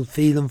the full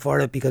feeling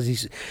for it because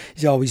he's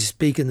always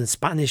speaking in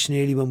Spanish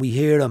nearly when we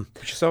hear him.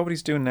 But you saw what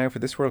he's doing now for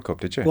this World Cup,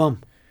 did you? Go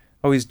on.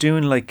 Oh, he's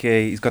doing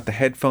he's got the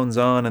headphones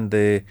on and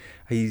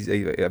he's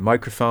a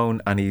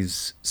microphone, and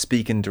he's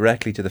speaking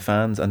directly to the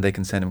fans, and they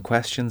can send him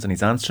questions, and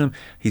he's answering them.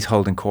 He's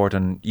holding court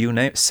on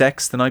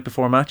sex the night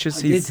before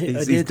matches. He's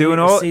doing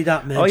all. See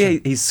that mention. Oh yeah,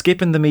 he's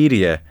skipping the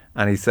media,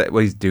 and he's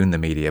doing the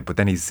media, but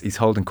then he's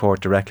holding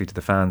court directly to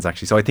the fans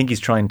actually. So I think he's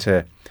trying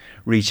to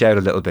reach out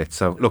a little bit.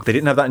 So look, they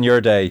didn't have that in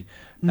your day.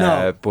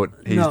 No, but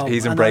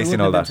he's embracing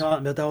all that.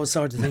 Talking about those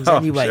sorts of things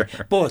anyway.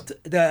 Sure. But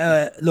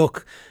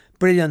look.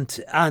 Brilliant,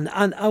 and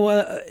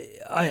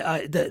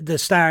the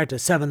start,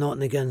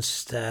 7-0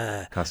 against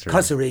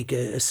Costa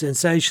Rica,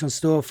 sensational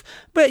stuff.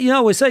 But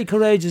I say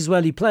courageous as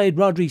well. He played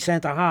Rodri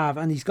centre half,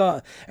 and he's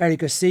got Eric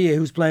Garcia,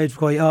 who's played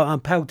quite,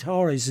 and Pau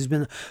Torres has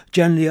been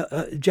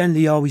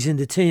generally always in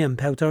the team.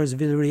 Pau Torres of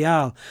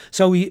Villarreal.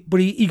 So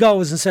he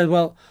goes and said,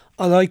 well,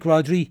 I like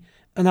Rodri.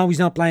 I know he's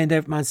not playing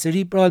there for Man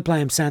City, but I'll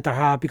play him centre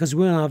half because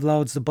we don't have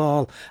loads of the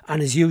ball,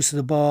 and his use of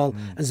the ball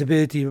and his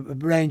ability to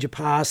range of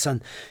pass, and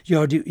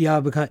because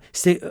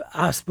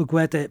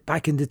Azpilicueta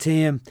back in the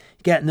team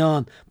getting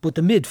on. But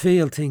the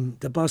midfield thing,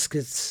 the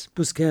Busquets,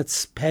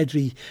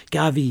 Pedri,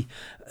 Gavi,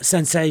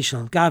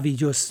 sensational.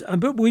 Gavi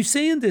but we've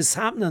seen this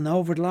happening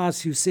over the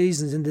last few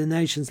seasons in the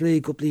Nations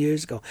League a couple of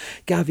years ago.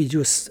 Gavi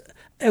just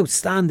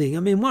outstanding. I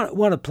mean,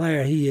 what a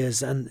player he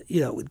is, and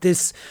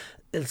it's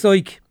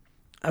like.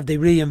 Have they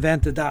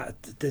reinvented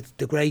that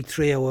the great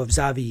trio of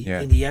Xavi,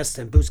 Iniesta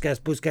and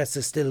Busquets? Busquets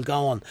is still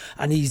going,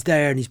 and he's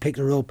there and he's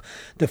picking her up.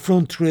 The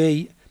front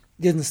three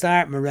didn't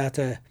start.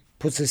 Morata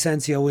puts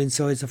Asensio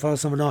inside, so far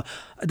someone on.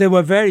 They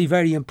were very,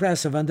 very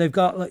impressive, and they've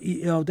got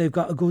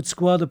a good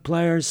squad of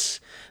players.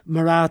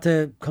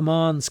 Morata,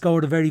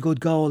 scored a very good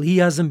goal. He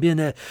hasn't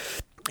been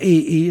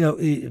he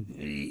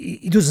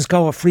doesn't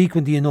score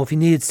frequently enough. He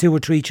needs 2 or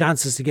 3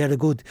 chances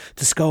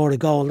to score a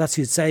goal. That's what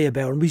you'd say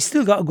about him. We've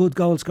still got a good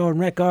goal scoring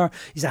record.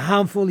 He's a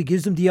handful. He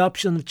gives them the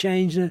option of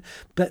changing it,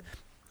 but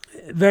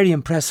very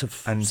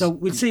impressive. And so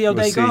we'll see how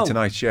they go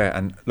tonight. Yeah,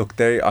 and look,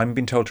 I'm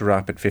being told to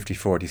wrap at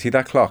 54. Do you see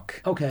that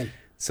clock? Okay.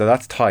 So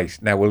that's tight.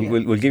 Now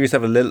we'll give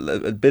yourself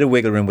a bit of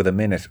wiggle room with a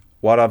minute.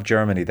 What of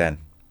Germany then?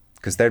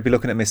 Because they'd be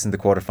looking at missing the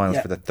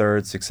quarterfinals for the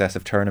third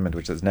successive tournament,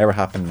 which has never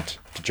happened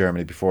to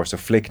Germany before. So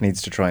Flick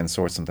needs to try and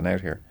sort something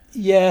out here.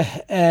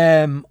 Yeah,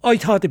 I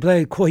thought they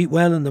played quite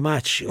well in the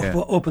match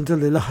up until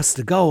they lost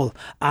the goal,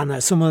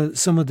 and some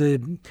of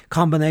the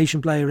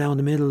combination play around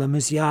the middle, and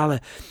Musiala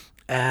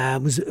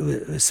was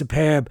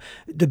superb.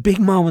 The big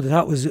moment of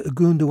that was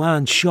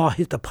Gundogan's shot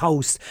hit the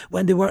post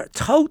when they were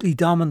totally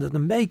dominant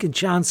and making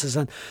chances,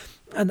 and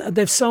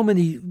they've so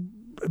many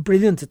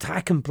brilliant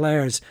attacking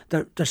players.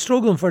 They're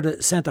struggling for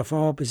the centre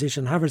forward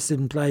position. Havertz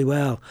didn't play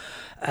well,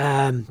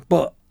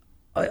 but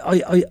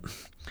I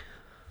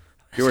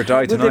you or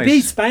die tonight. They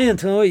beat Spain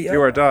tonight.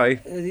 You or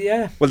die.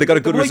 Yeah. Well, they got a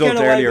good result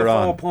earlier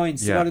on. 4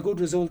 points. They got a good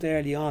result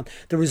early on.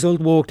 The result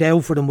worked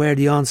out for them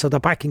early on, so they're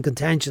back in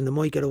contention. They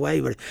might get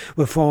away with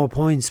 4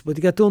 points, but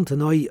they get done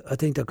tonight. I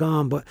think they're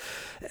gone. But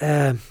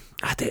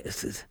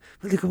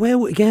they go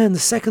out again the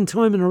second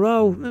time in a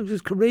row. It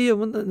was Korea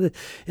in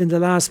the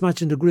last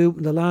match in the group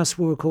in the last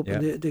World Cup,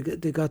 and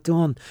they got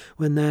done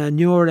when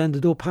Neuer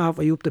ended up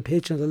halfway up the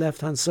pitch on the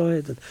left hand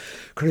side, and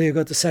Korea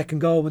got the second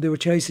goal when they were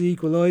chasing the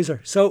equaliser.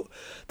 So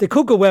they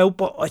could go out,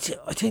 but I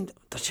think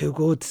they're too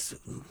good.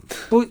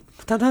 But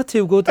they're not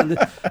too good.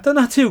 They're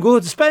not too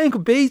good. Spain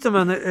could beat them,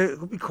 and it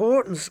could be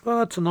caught in the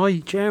squad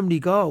tonight. Germany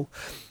go.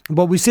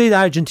 But we see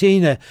that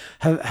Argentina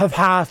have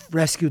half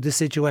rescued the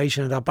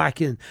situation and they're back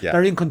in. Yeah.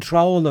 They're in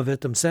control of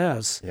it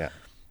themselves. Yeah.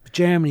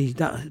 Germany,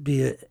 that would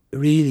be a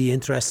really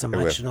interesting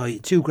match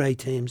tonight. Two great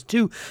teams.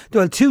 Two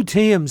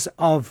teams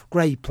of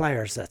great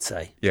players, let's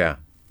say. Yeah.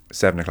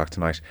 7:00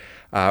 tonight.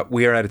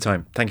 We are out of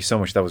time. Thank you so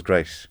much. That was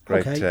great.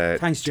 Great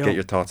Thanks, Joe. to get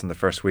your thoughts on the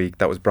first week.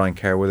 That was Brian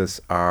Kerr with us.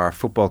 Our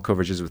football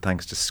coverage is with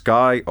thanks to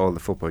Sky. All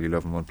the football you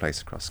love in one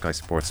place across Sky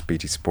Sports,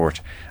 BT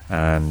Sport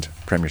and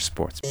Premier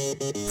Sports.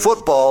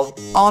 Football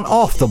on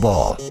Off the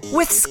Ball.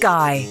 With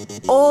Sky.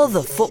 All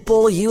the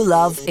football you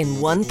love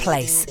in one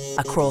place.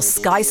 Across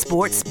Sky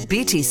Sports,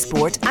 BT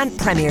Sport and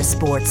Premier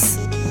Sports.